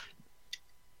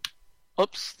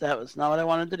 Oops, that was not what I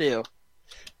wanted to do.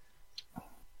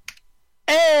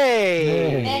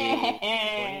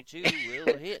 Hey! 22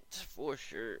 will hit for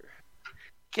sure.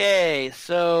 Okay,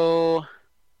 so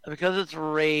because it's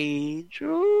rage,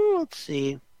 let's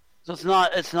see. So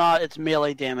it's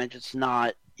melee damage. It's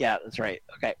not. Yeah, that's right.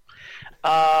 Okay.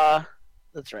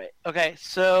 That's right. Okay,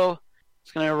 so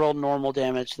it's gonna roll normal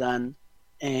damage then,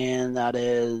 and that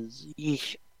is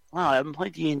Wow, I haven't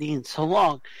played D&D in so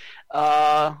long.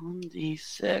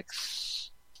 1d6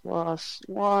 plus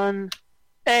 1.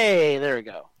 Hey, there we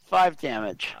go. 5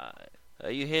 damage.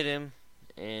 You hit him,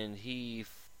 and he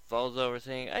falls over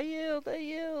saying, I yield, I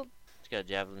yield. He's got a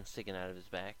javelin sticking out of his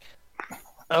back.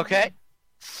 Okay.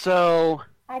 So...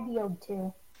 I'd yield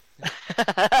too.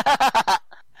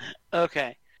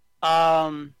 Okay.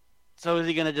 So is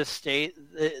he gonna just stay?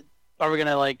 Are we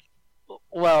gonna like?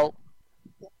 Well,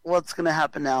 what's gonna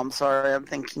happen now? I'm sorry, I'm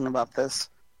thinking about this.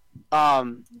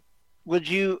 Would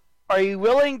you? Are you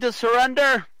willing to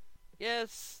surrender?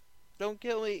 Yes, don't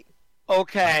kill me.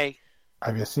 Okay.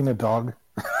 Have you seen a dog?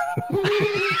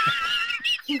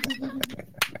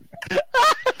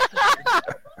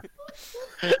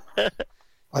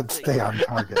 Let's stay on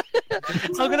target.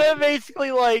 I'm gonna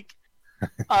basically like,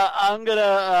 I'm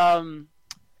gonna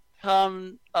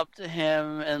come up to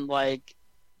him and like,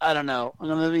 I don't know, I'm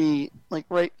gonna be like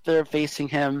right there facing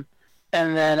him,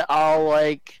 and then I'll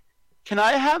like, can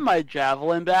I have my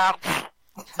javelin back?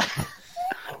 Let's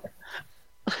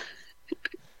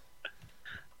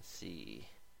see.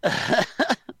 Very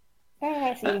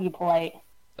nice of you to be polite.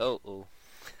 Oh.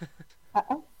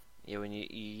 Uh-oh. Yeah, when you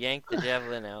yank the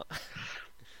javelin out,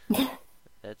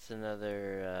 that's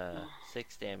another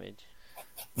 6 damage.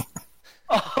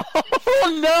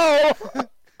 Oh no!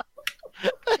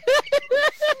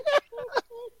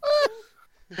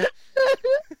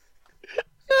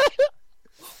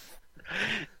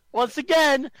 Once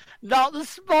again, not the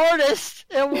smartest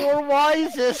and more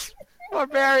wisest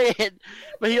barbarian,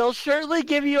 but he'll surely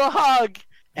give you a hug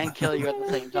and kill you at the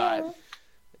same time.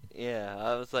 Yeah,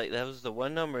 I was like, that was the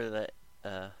one number that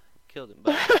killed him.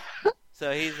 But,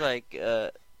 so he's like, yeah,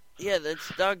 that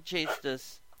dog chased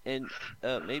us, and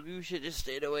maybe we should just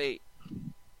stay away.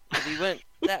 But he went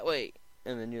that way.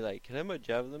 And then you're like, can I have my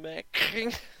javelin back?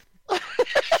 As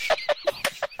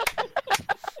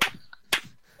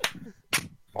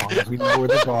long as we know where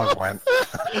the dog went.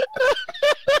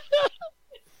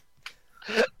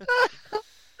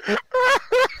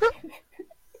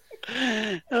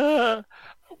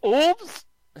 Oops.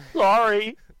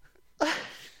 Sorry.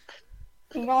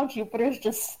 Meanwhile, Jupiter's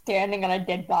just standing on a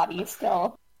dead body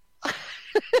still.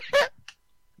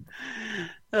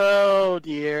 Oh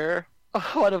dear.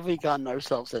 What have we gotten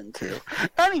ourselves into?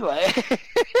 Anyway.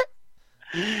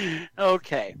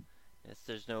 Okay. Yes,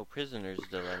 there's no prisoner's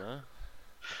dilemma.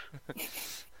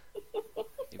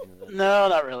 Even though No,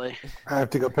 not really. I have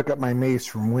to go pick up my mace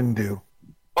from Windu.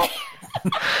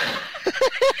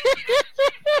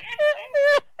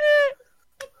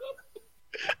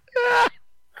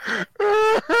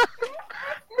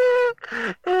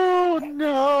 Oh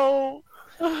no.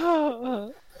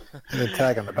 The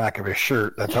tag on the back of his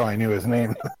shirt. That's how I knew his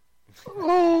name.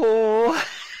 Oh.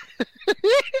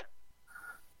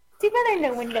 Too bad there are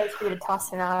no windows for you to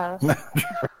toss him out of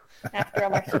after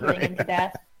electrocuting him to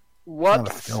death. Not a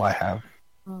What? skill I have.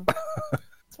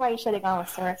 That's why you should have gone with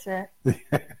Sorcerer.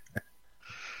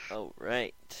 Oh,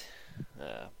 right.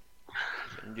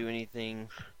 Didn't do anything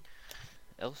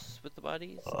else with the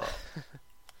bodies?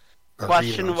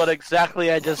 Question what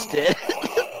exactly I just did.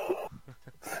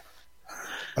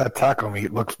 That taco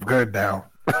meat looks good now.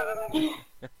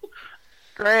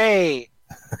 Great.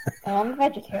 Oh, I'm a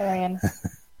vegetarian.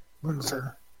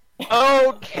 Loser.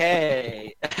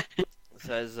 Okay.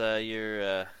 So as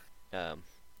you're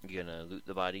gonna loot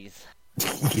the bodies,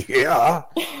 Yeah.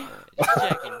 just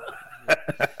checking.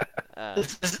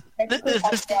 Is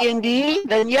this D&D?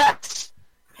 Then yes.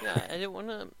 No, I didn't want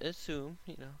to assume,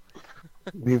 you know.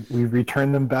 We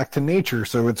returned them back to nature,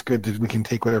 so it's good that we can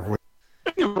take whatever.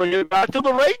 You bring it back to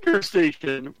the ranger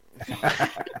station.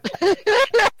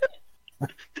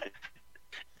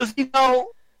 Because, you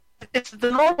know, it's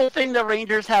the normal thing that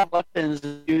rangers have weapons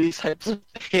and do these types of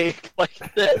things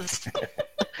like this.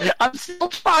 I'm still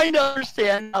trying to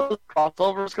understand how the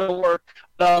crossover is going to work,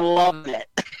 but I'm loving it.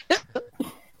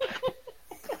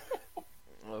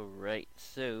 Alright,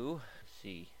 so, let's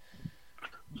see.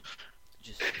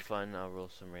 Just for fun, I'll roll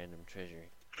some random treasure.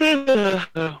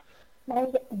 Now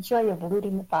you get the joy of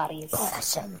looting the bodies.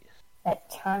 Awesome. That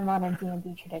time-honored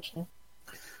D&D tradition.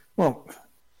 Well,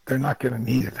 they're not going to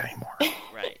need it anymore.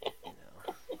 Right, you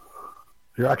know.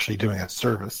 You're actually doing a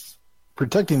service,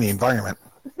 protecting the environment.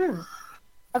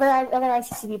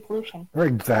 Otherwise, it's to be pollution.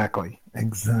 Exactly.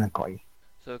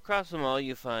 So across them all,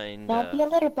 you find Don't be a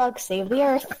litter bug. Save the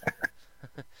earth.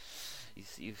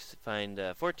 you find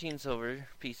 14 silver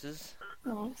pieces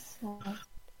Nice.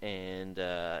 and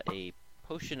a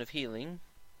potion of healing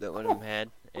that one of them had,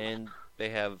 and they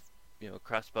have, you know,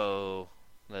 crossbow,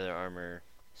 leather armor,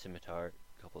 scimitar,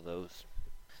 a couple of those.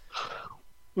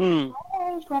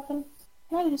 Ranged weapon.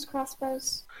 Can I use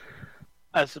crossbows?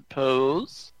 I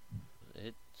suppose.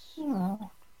 It's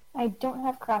I don't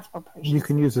have crossbow potions. You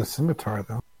can use a scimitar,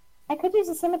 though. I could use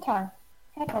a scimitar.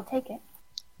 Heck, I'll take it.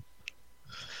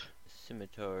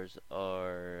 scimitars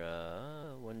are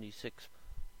 1d6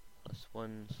 plus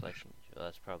 1 slashing. Well,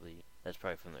 that's probably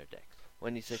from their dex.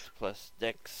 1d6 plus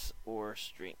dex or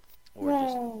strength, or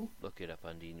just Yay. look it up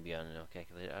on D&D Beyond and it'll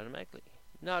calculate it automatically.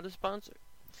 Not a sponsor.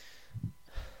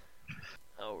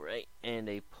 Alright, and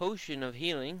a potion of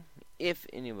healing, if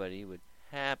anybody would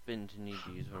happen to need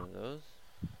to use one of those.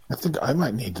 I think I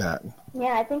might need that.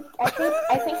 Yeah, I think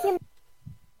you.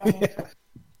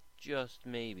 Just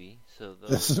maybe. So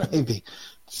those Just maybe.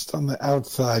 Just on the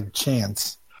outside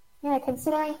chance. Yeah,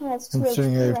 considering he has 2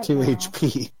 Considering HP I have right 2 now.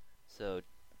 HP. So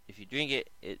if you drink it,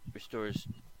 it restores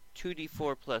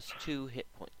 2d4 plus 2 hit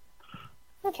points.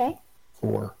 Okay.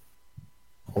 4.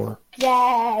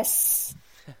 Yes.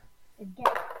 Again.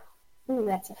 Ooh,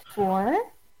 that's a 4.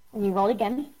 And you roll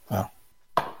again. Oh.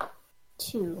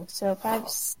 2. So 5,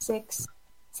 6,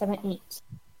 7, 8.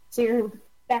 So you're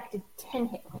back to 10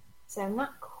 hit points. So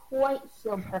not quite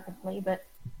healed perfectly, but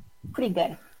pretty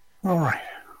good. Alright.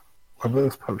 What are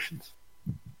those potions?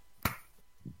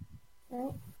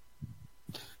 Alright.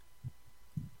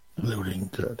 Looting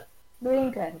good.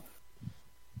 Doing good.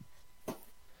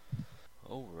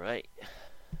 Alright.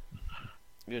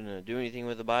 You gonna do anything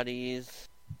with the bodies?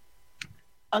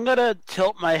 I'm gonna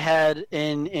tilt my head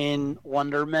in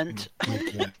wonderment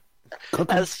Okay.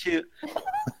 Cook 'em. as to.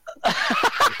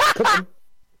 Cook 'em.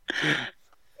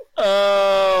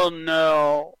 Oh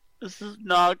no, this is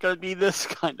not gonna be this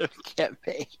kind of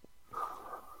campaign.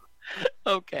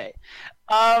 Okay.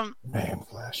 Man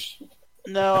flesh.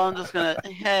 No, I'm just gonna.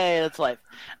 Hey, that's life.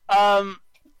 No,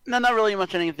 not really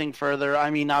much anything further. I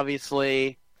mean,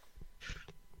 obviously.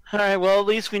 All right. Well, at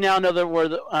least we now know that we're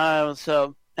the.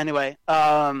 So anyway, so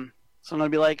I'm gonna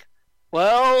be like,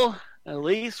 well, at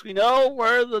least we know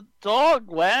where the dog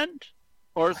went,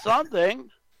 or something.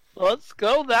 Let's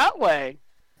go that way.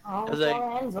 Oh, Is it-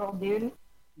 four ends, old dude.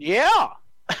 Yeah.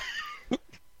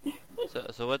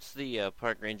 So what's the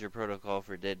park ranger protocol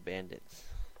for dead bandits?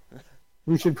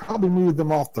 We should probably move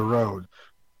them off the road.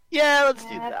 Yeah. Let's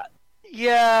do that.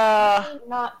 Yeah.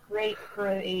 Not great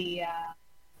for the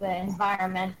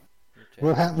environment. Okay.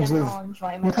 What happens General if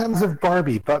enjoyment. What happens if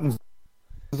Barbie buttons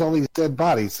all these dead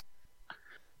bodies?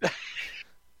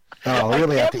 Oh, we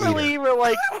really I have can't to eat her. believe we're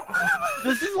like,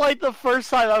 this is like the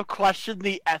first time I've questioned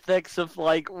the ethics of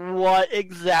like what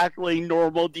exactly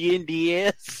normal D&D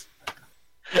is.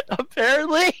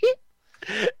 Apparently.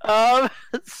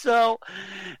 So,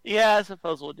 yeah, I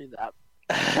suppose we'll do that.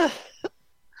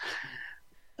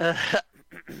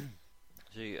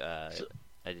 So you, I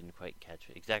didn't quite catch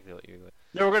exactly what you were going.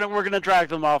 No, we're gonna drag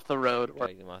them off the road.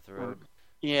 Drag them off the road.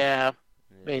 Yeah,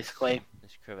 And basically.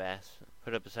 This crevasse.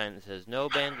 Put up a sign that says "No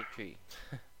banditry,"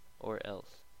 or else.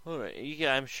 All right,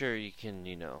 I'm sure you can,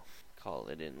 call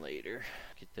it in later.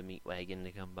 Get the meat wagon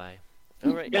to come by.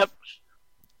 All right. Yep.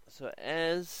 So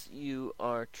as you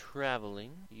are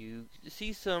traveling, you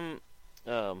see some.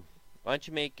 Why don't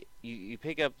you you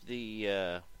pick up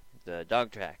the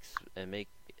dog tracks and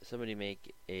somebody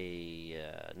make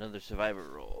another survivor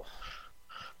roll.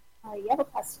 You have a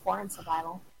 +4 in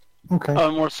survival. Okay.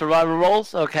 Oh, more survival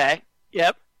rolls. Okay.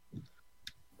 Yep.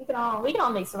 We can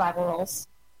all make survival rolls.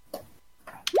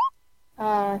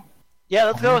 Yeah,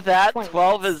 let's go with that. 20.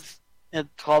 12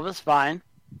 is fine.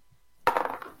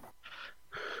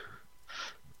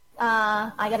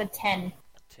 I got a 10.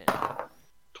 10.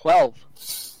 12.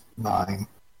 9.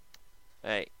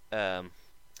 Alright, as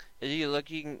you look,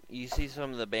 you see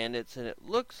some of the bandits, and it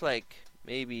looks like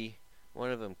maybe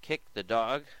one of them kicked the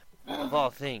dog. Of all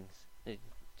things.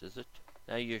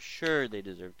 Now you're sure they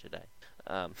deserve to die.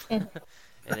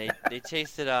 And they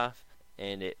chased it off,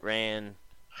 and it ran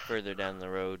further down the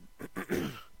road.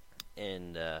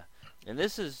 and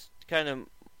this is kind of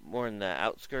more in the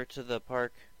outskirts of the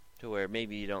park, to where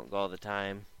maybe you don't go all the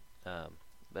time.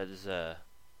 But this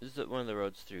is one of the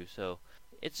roads through, so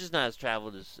it's just not as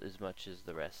traveled as much as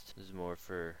the rest. This is more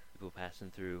for people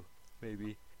passing through,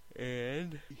 maybe.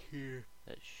 And here,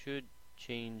 that should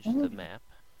change the map.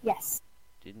 Yes.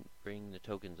 Didn't bring the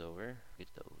tokens over. Get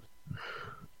those.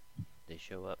 They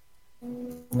show up.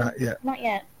 Not yet. Not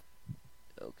yet.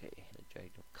 Okay, I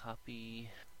dragged them. Copy,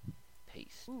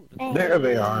 paste. Ooh, There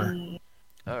they are.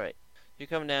 Alright, you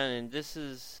come down, and this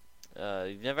is,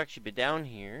 you've never actually been down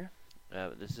here.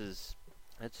 It's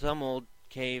some old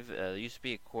cave. There used to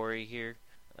be a quarry here.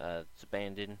 It's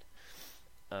abandoned.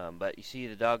 But you see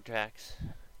the dog tracks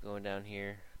going down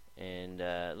here. And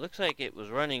it looks like it was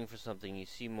running for something. You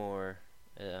see more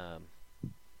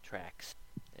tracks,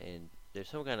 and there's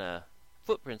some kind of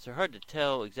footprints. They're hard to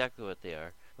tell exactly what they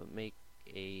are, but make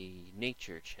a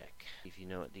nature check if you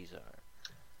know what these are.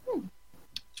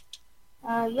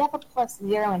 You have a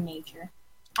 +0 in nature.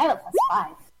 I have a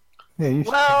 +5. Yeah, you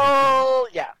should. Well,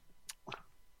 yeah.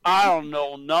 I don't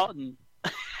know nothing.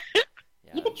 Yeah.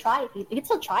 You could try if you can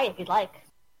still try if you'd like.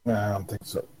 No, I don't think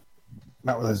so.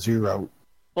 Not with a 0.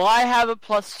 Well, I have a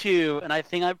 +2, and I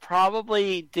think I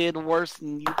probably did worse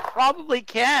than you probably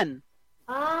can.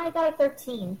 I got a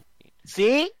 13.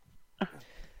 See? All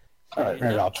right,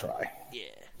 maybe I'll try. Yeah.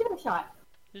 Give it a shot.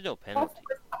 There's no That's penalty.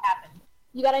 what happened.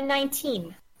 You got a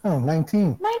 19. Oh,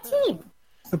 19. 19!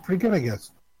 So pretty good, I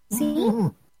guess. See?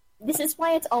 Mhm. This is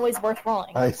why it's always worth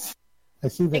rolling. I see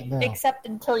that now. Except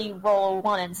until you roll a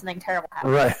 1 and something terrible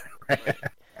happens. Right.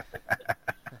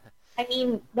 I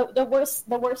mean, the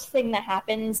worst thing that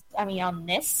happens, on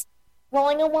this,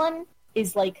 rolling a 1,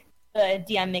 is, like, the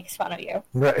DM makes fun of you.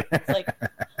 Right. It's like,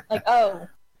 oh,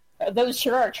 those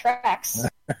sure are tracks.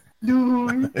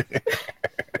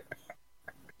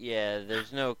 Yeah,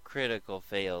 there's no critical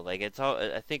fail. Like it's all.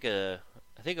 I think a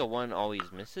 1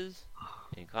 always misses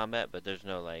in combat, but there's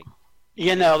no like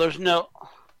There's no...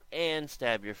 and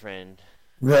stab your friend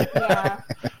Right. Yeah.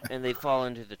 and they fall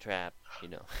into the trap.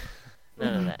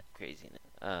 None of that craziness.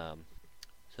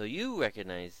 So you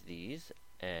recognize these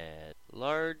as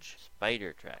large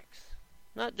spider tracks,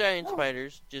 not giant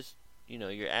spiders, just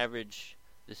your average.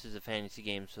 This is a fantasy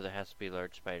game, so there has to be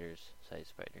large size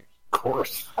spiders. Of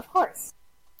course. Of course.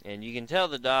 And you can tell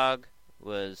the dog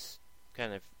was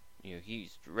kind of, he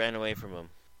ran away from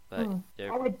them. But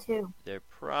I would too. they're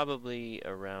probably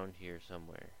around here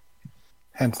somewhere.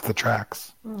 Hence the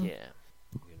tracks. Yeah.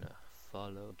 You're gonna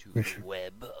follow to We the should-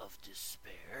 web of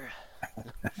despair.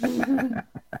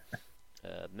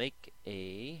 Make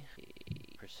a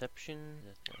perception.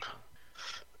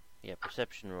 Yeah,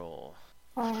 perception roll.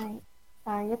 Alright.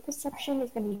 Your perception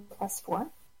is going to be +4.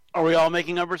 Are we all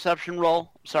making a perception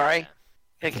roll? Sorry.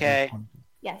 Okay.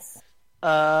 Yes.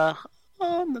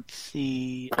 Let's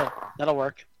see. Oh, that'll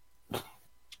work.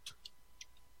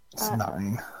 It's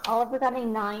 9. Oliver got a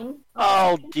 9.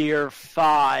 Oh, dear,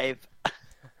 5.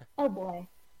 Oh boy.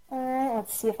 Alright,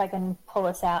 let's see if I can pull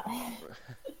this out.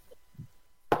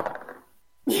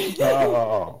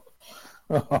 Oh.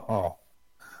 Oh.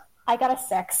 I got a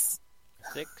 6.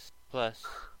 6 plus,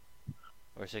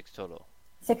 or 6 total.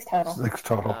 6 total. 6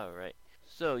 total. Alright.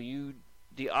 So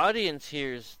the audience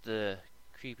hears the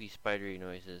creepy spidery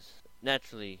noises.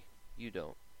 Naturally, you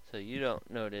don't. So you don't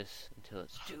notice until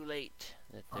it's too late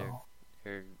that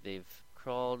they've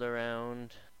crawled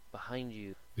around behind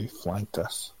you. They flanked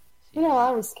us. You know,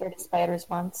 I was scared of spiders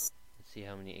once. Let's see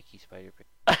how many icky spider pricks.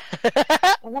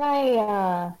 And then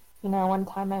I, one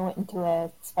time I went into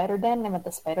a spider den. I met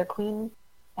the Spider Queen.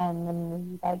 And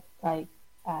then we, had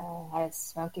a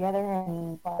smoke together,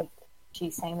 and, she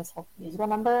sang this whole musical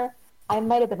number. I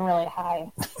might have been really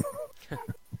high.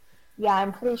 Yeah,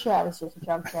 I'm pretty sure I was just a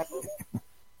drug trip.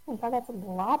 In fact, that's a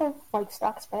lot of,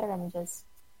 stock spider images.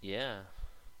 Yeah.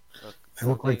 They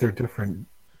look like they're different.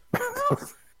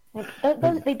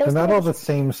 They're not all the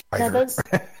same spider. No, those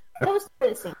are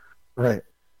the same. Right.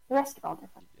 The rest are all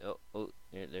different.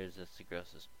 There's a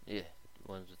Sigrosis. Yeah,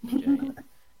 ones with the giant.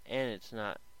 And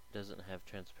doesn't have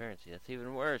transparency. That's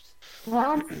even worse.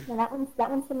 That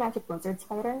one's the magic lizard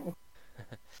spider.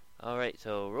 Alright,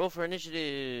 so roll for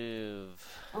initiative.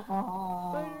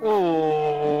 Oh.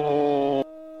 Oh.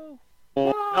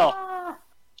 No. Ah.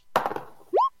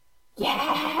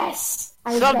 Yes!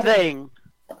 I was ready. Something.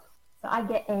 So I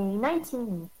get a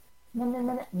 19. No,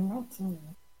 19.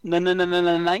 No,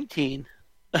 19.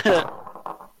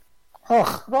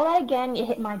 Oh. Roll that again, you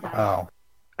hit my die. Oh.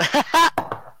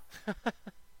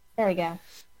 There we go.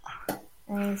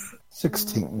 Nice.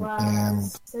 16 Plus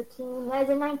and 13. That is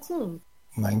a 19.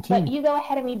 19. But you go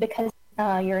ahead of me because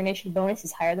your initiative bonus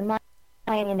is higher than mine.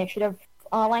 My initiative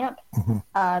lineup. Mhm.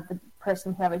 The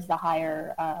person who has the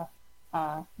higher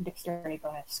dexterity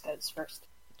bonus goes first.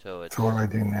 So it's So what do I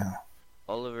do now?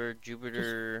 Oliver,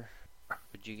 Jupiter.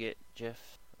 What'd you get,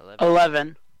 Jeff? 11?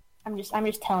 11. I'm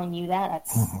just telling you that.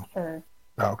 That's Mhm. for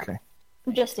Oh, okay.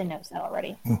 Justin knows that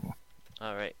already.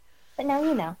 Alright. But now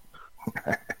you know.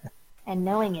 And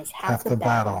knowing is Half the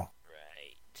battle.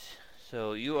 Right.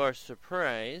 So you are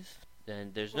surprised.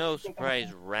 And there's no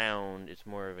surprise round. It's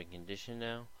more of a condition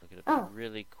now. Look it up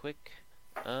really quick.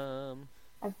 I've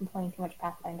been playing too much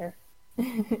Pathfinder.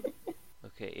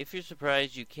 Okay, if you're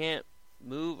surprised, you can't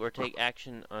move or take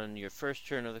action on your first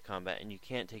turn of the combat, and you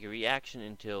can't take a reaction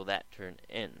until that turn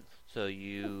ends. So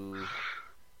you,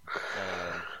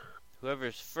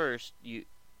 whoever's first, you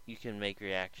can make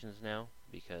reactions now.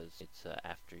 because it's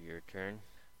after your turn.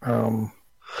 Um,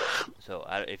 So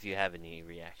if you have any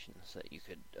reactions that you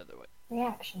could otherwise.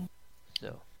 Reaction.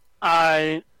 So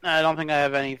I don't think I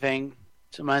have anything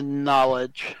to my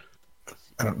knowledge.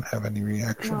 I don't have any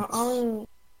reactions. No,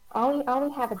 all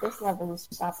we have at this level is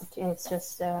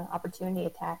just opportunity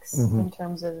attacks Mhm. in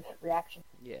terms of reaction.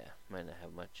 yeah, might not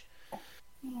have much.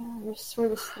 Yeah, we're just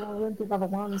we're through level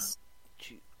ones.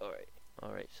 All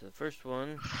right. So the first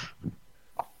one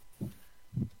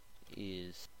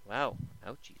is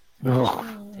ouchie.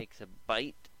 Oh, Takes a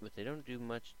bite, but they don't do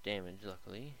much damage,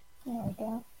 luckily. There we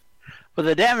go. But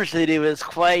the damage they do is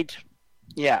quite,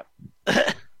 yeah.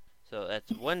 So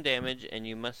that's 1 damage, and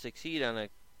you must succeed on a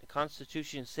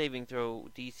Constitution saving throw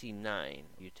DC 9.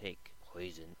 You take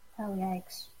poison. Oh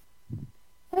yikes!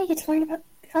 Oh, you get to learn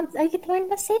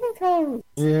about saving throws.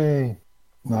 yay.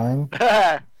 9?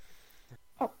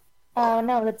 Oh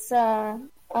no, that's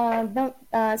no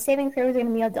saving throws are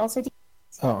gonna be also.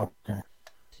 Oh, okay.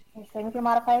 Your saving throw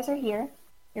modifiers are here.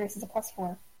 Yours is a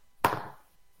 +4.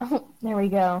 Oh, there we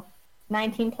go.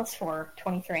 19 plus 4,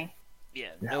 23. Yeah,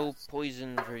 no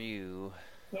poison for you.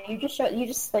 Yeah, you just showed your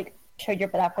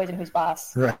that poison who's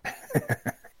boss. Right.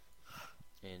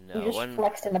 And You just one,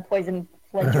 flexed in the poison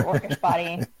fled your orcish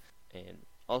body. and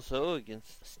also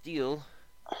against steel,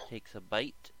 takes a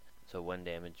bite. So 1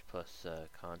 damage plus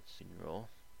con roll.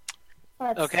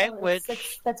 Well, that's- Okay, so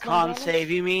which that's one con damage. save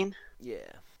you mean?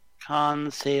 Yeah. Con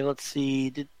save, let's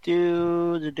see.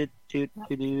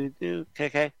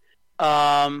 Okay.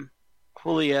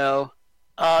 Julio.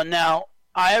 Now,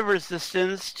 I have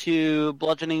resistance to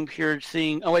bludgeoning,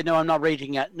 piercing. Oh, wait, no, I'm not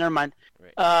raging yet. Never mind.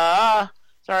 Right.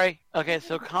 Sorry. Okay,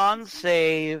 so con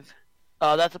save,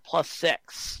 that's a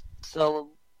 +6. So,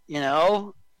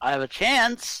 I have a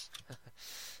chance.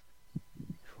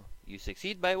 You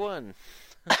succeed by 1.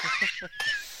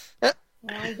 There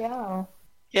we go.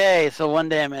 Yay, so 1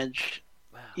 damage.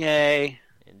 Wow. Yay.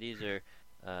 And these are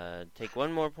take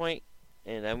 1 more point,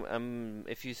 and I'm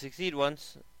if you succeed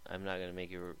once, I'm not gonna make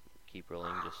you keep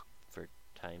rolling just for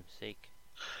time's sake.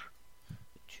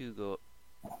 2 go.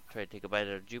 Try to take a bite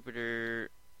out of Jupiter.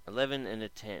 11 and a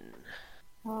 10.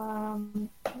 Oh my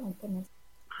goodness.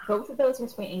 Both of those are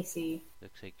my AC.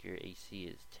 Looks like your AC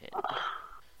is 10.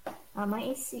 My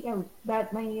AC,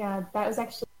 that was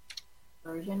actually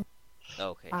version.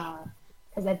 Okay.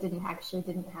 Because I didn't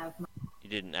have my. You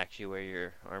didn't actually wear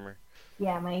your armor.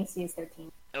 Yeah, my AC is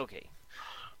 13. Okay.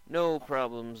 No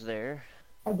problems there.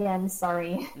 Again,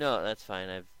 sorry. No, that's fine.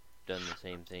 I've done the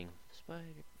same thing.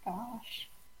 Spider. Gosh.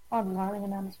 Oh, gnarly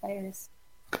amount of spiders.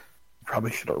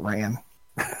 Probably should have ran.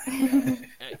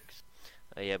 X.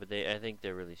 Yeah, but I think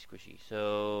they're really squishy.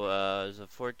 So, is a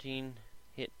 14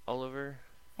 hit Oliver?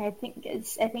 I think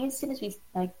as soon as we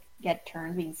get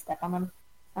turns, we can step on them.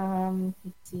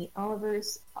 Let's see.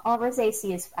 Oliver's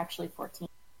AC is actually 14.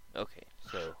 Okay,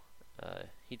 so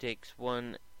he takes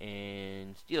 1,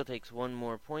 and Steel takes 1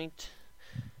 more point,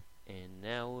 and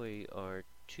now we are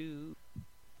 2.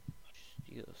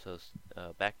 Steel. So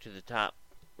back to the top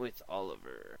with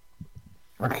Oliver.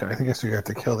 Okay, I guess we have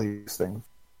to kill these things.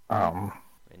 And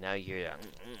now you hear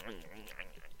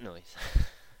noise.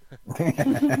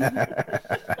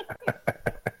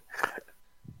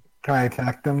 Can I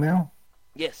attack them now?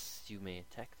 Yes, you may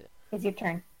attack them. It's your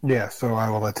turn. Yeah, so I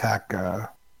will attack.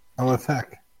 I'll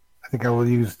attack. I think I will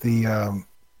use the. I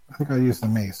think I'll use the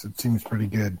mace. It seems pretty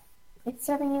good. It's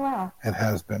serving you well. It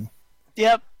has been.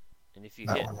 Yep. And if you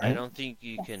That hit, one, I right? don't think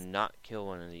you Yes. can not kill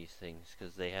one of these things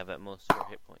because they have at most 4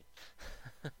 hit points.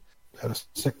 That is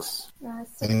 6,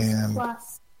 6 And-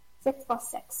 plus 6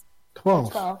 plus 6.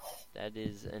 12. 12. That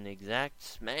is an exact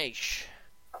smash.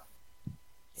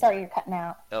 Sorry, you're cutting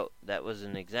out. Oh, that was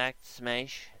an exact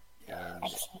smash. And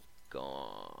Excellent.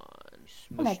 gone. Oh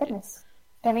my Smooshed it. goodness.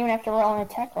 Don't even have to roll an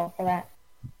attack roll for that.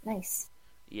 Nice.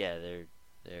 Yeah, there.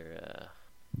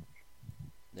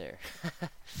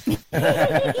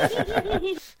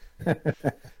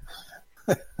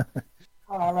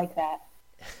 Oh, I like that.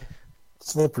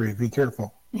 Slippery, be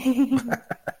careful.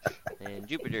 And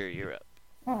Jupiter, you're up.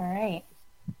 Alright.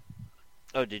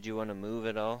 Oh, did you want to move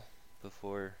at all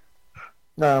before?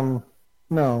 No,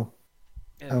 I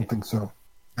Okay. don't think so.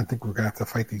 I think we're going to have to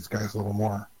fight these guys a little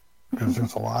more. Because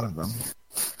there's a lot of them.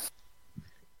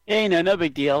 Yeah, no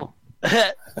big deal.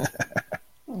 There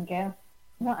you go.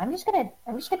 No, I'm just gonna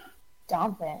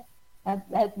dump it.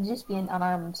 That'd just be an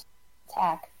unarmed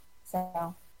attack.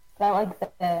 So, but I like the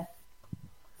A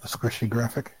squishy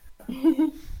graphic?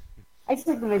 I just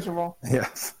like the visual.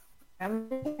 Yes. I'm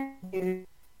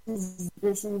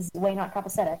this is way not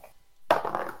copacetic.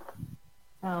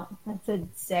 Oh, that's a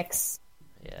 6.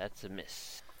 Yeah, that's a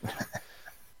miss.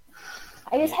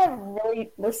 I just have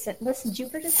really listen.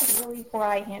 Jupiter just has really poor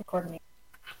eye-hand coordination.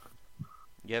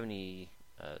 You have any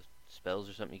spells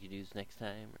or something you could use next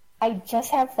time? I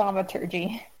just have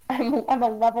thaumaturgy. I'm a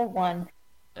level 1.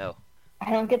 Oh.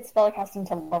 I don't get spellcasting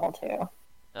until level 2.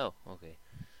 Oh, okay.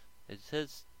 It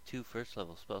says 2 first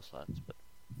level spell slots, but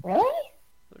Really?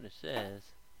 what it says.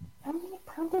 How many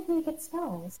prompted me to get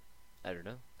spells? I don't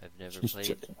know. I've never She's played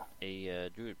checking. a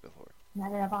druid before.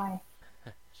 Neither have I.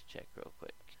 Let's check real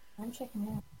quick. I'm checking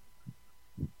now.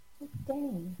 Oh,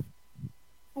 dang.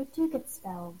 I do get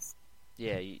spells.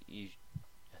 Yeah, you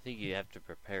I think you have to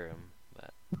prepare them,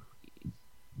 but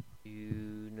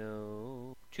you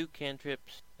know 2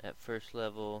 cantrips at first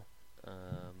level.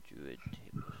 Druid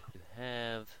table. You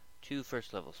have 2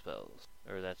 first level spells,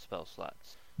 or that's spell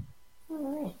slots.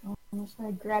 Alright, well, I'm just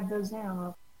gonna grab those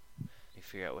now. You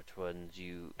figure out which ones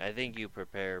I think you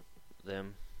prepare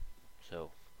them,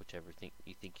 so whichever thing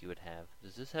you think you would have.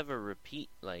 Does this have a repeat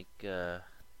like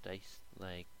dice,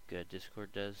 like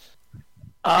Discord does?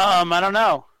 I don't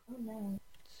know. Oh no.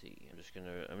 Let's see. I'm just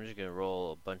gonna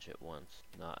roll a bunch at once,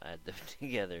 not add them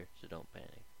together, so don't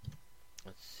panic.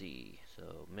 Let's see.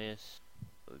 So miss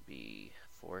would be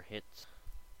 4 hits.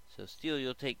 So Steel,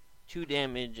 you'll take 2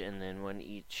 damage and then 1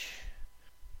 each.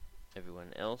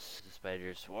 Everyone else, the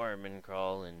spiders swarm and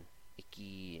crawl and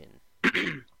icky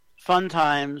and Fun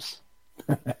times.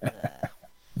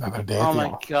 Another day. Oh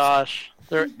my gosh.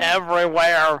 They're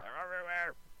everywhere.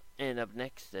 and up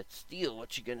next, that's Steel.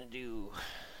 What you gonna do?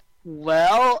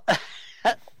 Well,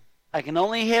 I can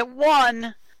only hit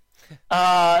 1.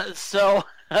 So...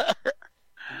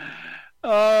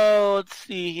 Oh, let's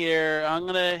see here. I'm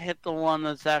gonna hit the one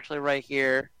that's actually right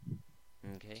here.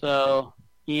 Okay. So,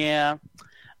 yeah.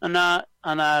 I'm not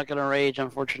gonna rage,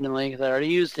 unfortunately, because I already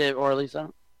used it, or at least I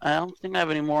don't think I have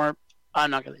any more.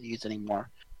 I'm not gonna use any more.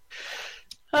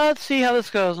 Let's see how this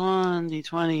goes.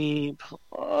 1d20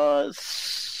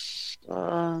 plus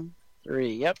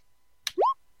 3. Yep.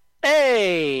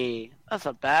 Hey, that's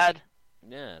not bad.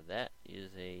 Yeah, that is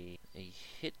a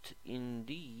hit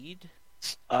indeed.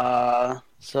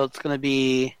 So it's gonna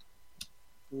be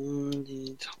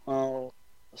 1d12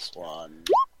 plus 1.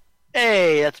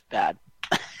 Hey, that's bad.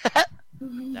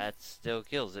 That still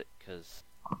kills it, because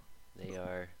they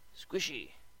are squishy.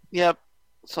 Yep.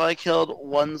 So I killed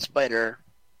 1 spider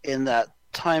in that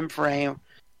time frame.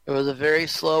 It was a very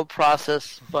slow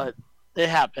process, but it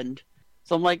happened.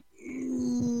 So I'm like,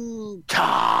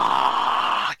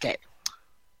 okay.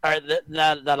 All right,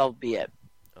 that'll be it.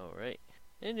 All right.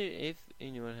 And if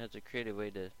anyone has a creative way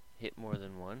to hit more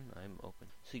than 1, I'm open.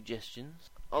 Suggestions?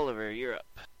 Oliver, you're up.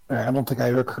 I don't think I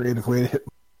have a creative way to hit.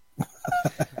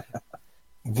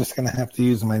 I'm just going to have to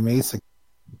use my mace.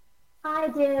 I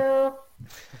do.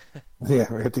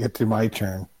 Yeah, we have to get to my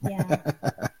turn. Yeah.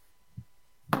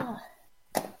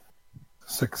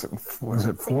 6 and was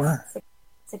it 4?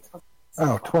 Six plus.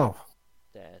 Oh, 12.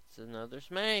 That's another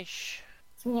smash.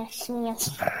 Smash, smash.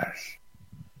 Smash.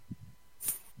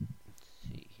 Let's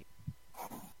see here.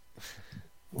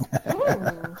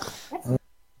 Ooh,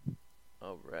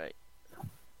 All right.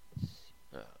 Let's see.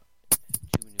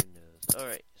 2 new nodes. All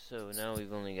right. So now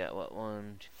we've only got what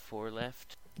 1, 2, 4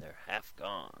 left. They're half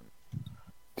gone.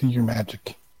 Do your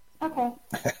magic. okay.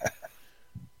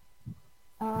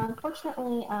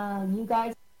 Unfortunately, you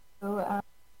guys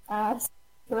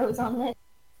throws on this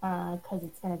because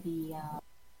it's gonna be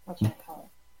what should I call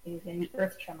it? It's gonna be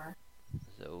Earth Tremor.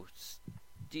 So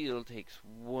Steel takes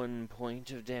 1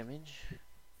 point of damage.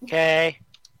 Okay.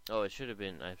 Oh, it should have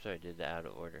been. I'm sorry, I did that out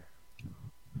of order.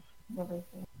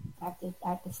 Everything. I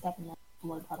have to step in that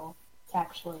blood puddle to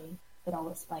actually hit all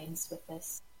the spines with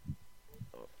this.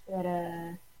 But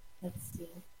let's see.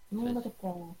 Let me look at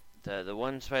The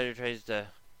one spider tries to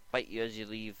bite you as you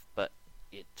leave, but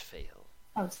it failed.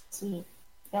 Oh, sweet.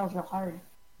 That was real hard.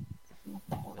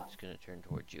 It's gonna turn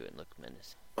towards you and look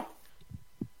menacing.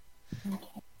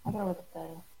 Okay, I gotta look at the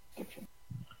description.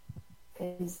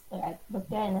 Because I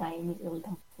looked at it and I immediately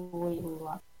completely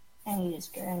lost any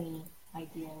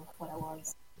idea of what it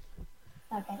was.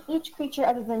 Okay, each creature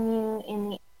other than you in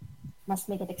the must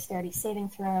make a dexterity saving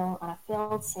throw. On a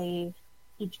failed save,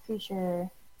 each creature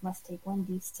must take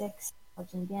 1d6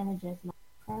 bludgeoning damage and is not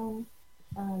prone.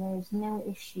 There's no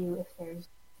issue if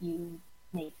you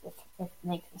make this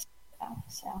spell.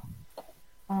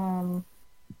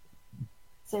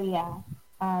 So yeah,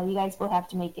 you guys will have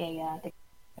to make a dexterity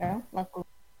throw. Luckily,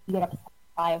 you get up to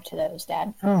 5 to those,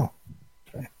 Dad. Oh,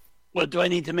 What, do I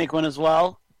need to make one as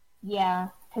well? Yeah,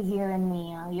 because you're in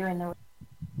the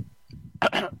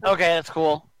Okay, that's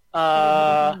cool.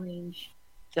 range.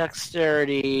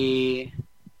 Dexterity.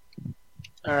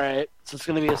 Alright, so it's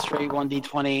gonna be a straight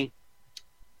 1d20.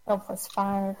 Oh, plus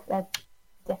 5. That's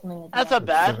definitely a That's deal. not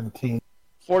bad. 17.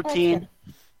 14.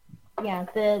 Yeah,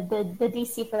 the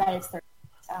DC for that is 30.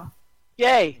 So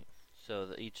Yay! So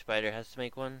each spider has to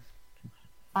make one?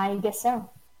 I guess so.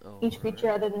 Each creature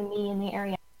Alright. other than me in the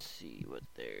area. Let's see what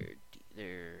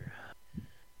their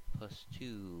plus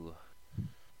 2.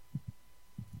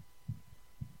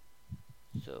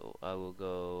 So I will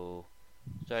go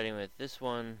starting with this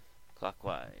one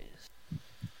clockwise.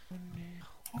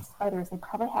 Spiders, they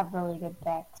probably have really good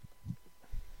decks.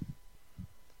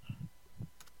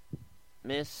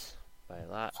 Miss by a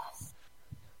lot. Yes.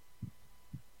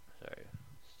 Sorry,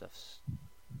 stuff's.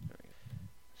 There we go.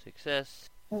 Success,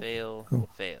 Oh. fail, Cool.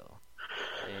 fail,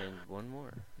 and one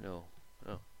more. No,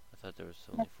 I thought there was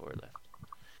only 4 left.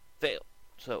 Fail.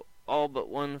 So all but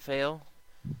one fail.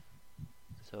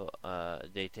 So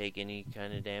they take any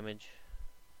kind of damage.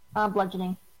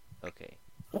 Bludgeoning. Okay,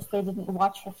 Guess they didn't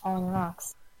watch for falling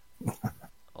rocks.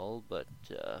 all but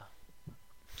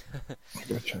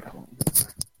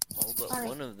all but Sorry.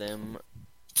 one of them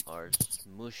are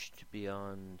smushed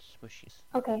beyond smushies.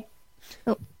 Okay.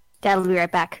 Oh, Dad will be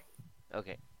right back.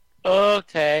 Okay,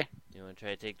 Okay. you want to try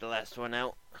to take the last one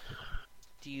out?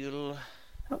 Deal.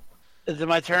 Is it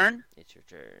my turn? It's your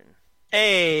turn.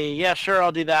 Hey, yeah, sure,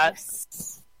 I'll do that.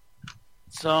 Yes.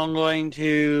 So I'm going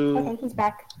to Okay, he's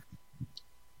back.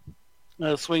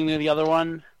 swing to the other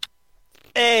one.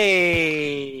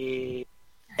 Hey!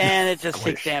 And it just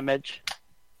takes Squish. damage.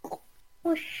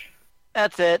 Whoosh.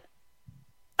 That's it.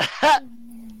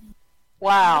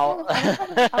 Wow.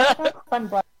 Fun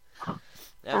blood.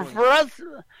 That one,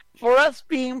 for us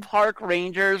being park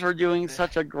rangers, we're doing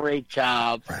such a great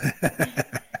job.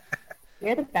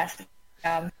 You're the best.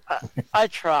 I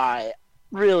try.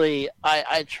 Really,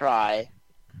 I try.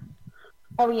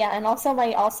 Oh yeah, and also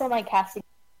my casting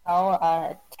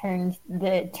spell turned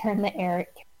the air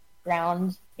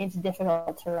ground into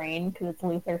difficult terrain because it's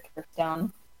Luther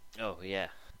Thurstone. oh yeah.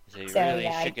 So you So, really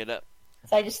yeah, shook it up.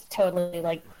 So I just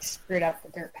totally screwed up the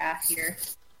dirt path here.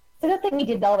 It's a good thing we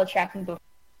did all the tracking before,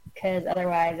 because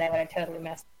otherwise I would have totally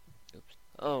messed. Oops.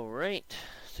 All right.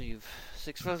 So you've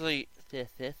successfully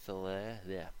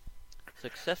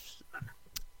success.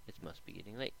 It must be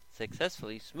getting late.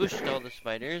 Successfully smooshed all the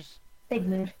spiders, Big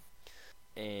move.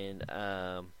 and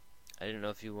I didn't know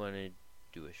if you want to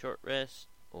do a short rest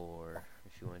or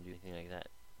if you want to do anything like that,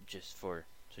 just so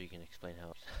you can explain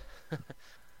how.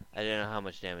 I don't know how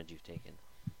much damage you've taken.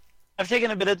 I've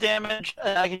taken a bit of damage.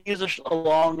 I can use a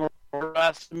long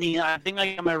rest. I mean, I think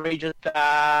I got my rages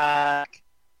back.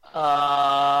 If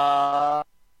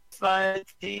I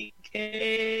take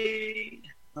a...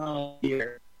 Oh,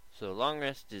 dear. So long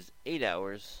rest is 8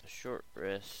 hours. Short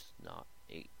rest not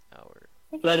 8 hours.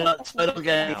 But I don't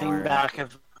get anything Hour. back.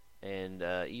 If, And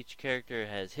each character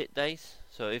has hit dice.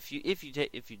 So if you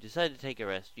decide to take a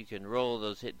rest, you can roll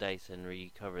those hit dice and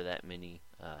recover that many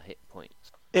hit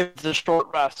points. if it's a short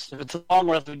rest. If it's a long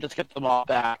rest, we just get them all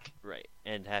back. Right,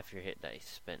 and half your hit dice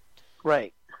spent.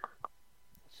 Right.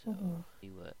 So Mhm. see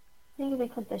what? Maybe they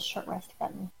click the short rest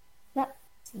button. Yep.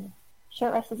 See.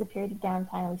 Short rest is a period of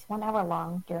downtime at least 1 hour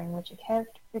long, during which a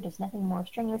character does nothing more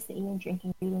strenuous than eating,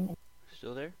 drinking, reading, and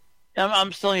Still there?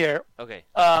 I'm still here. Okay.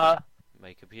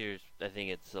 My computer's, I think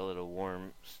it's a little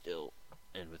warm still,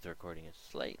 and with the recording it's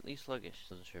slightly sluggish.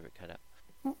 Wasn't sure if it cut out.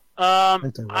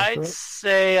 I'd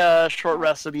say a short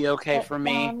rest would be okay for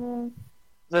me.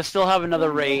 I still have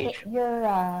another rage.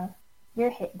 Your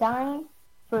hit die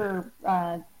for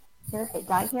your hit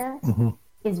die here Mhm.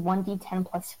 is 1d10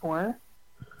 plus 4.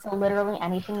 So literally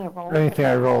anything you roll. Anything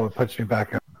I roll, it puts me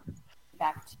back up.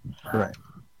 Back to, Right.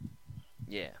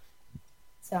 Yeah.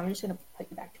 So I'm just gonna put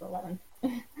you back to 11.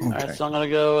 Alright, Okay. so I'm gonna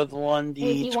go with You want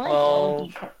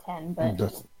 1d12. 1d10, but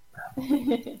Just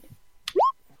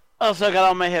Oh, so I got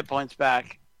all my hit points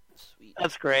back. Sweet.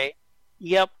 That's great.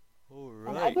 Yep. I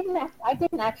Alright.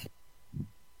 didn't actually.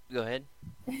 Go ahead.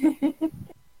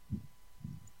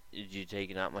 Did you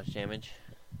take not much damage?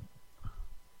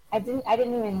 I didn't.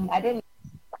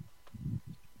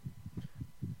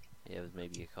 Yeah, it was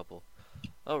maybe a couple.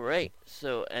 Alright,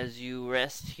 so as you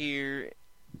rest here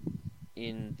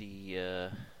in the,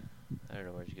 I don't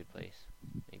know where's a good place.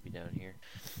 Maybe down here.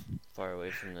 Far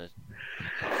away from the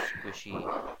squishy.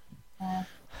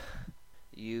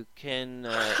 You can,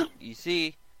 you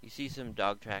see some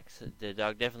dog tracks. The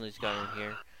dog definitely's gone in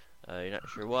here. You're not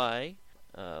sure why.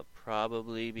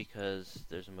 Probably because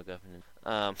there's a MacGuffin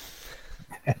in.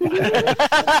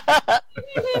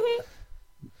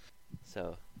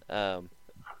 So,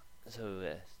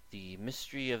 the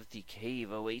mystery of the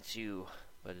cave awaits you,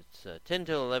 but it's 10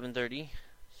 till 11:30,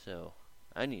 so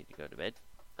I need to go to bed.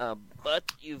 But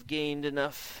you've gained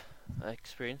enough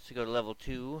experience to go to level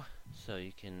 2, so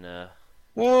you can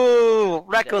Woo!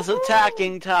 Reckless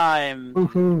attacking time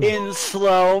Woohoo. in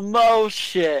slow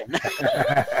motion.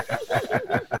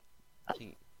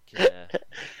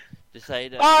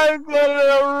 decide. I'm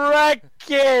gonna wreck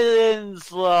it in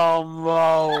slow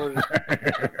mo.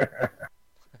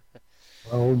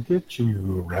 I'll get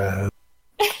you, Red.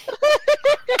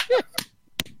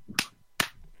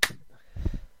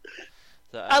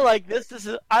 So I like this.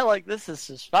 This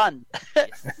is fun.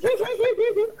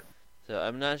 So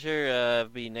I'm not sure if it'll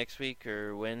be next week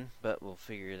or when, but we'll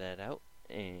figure that out,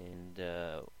 and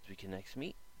we can next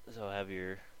meet. So have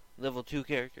your level 2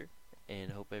 character,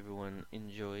 and hope everyone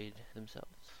enjoyed themselves.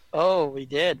 Oh, we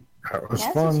did. That was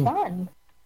This fun. was fun.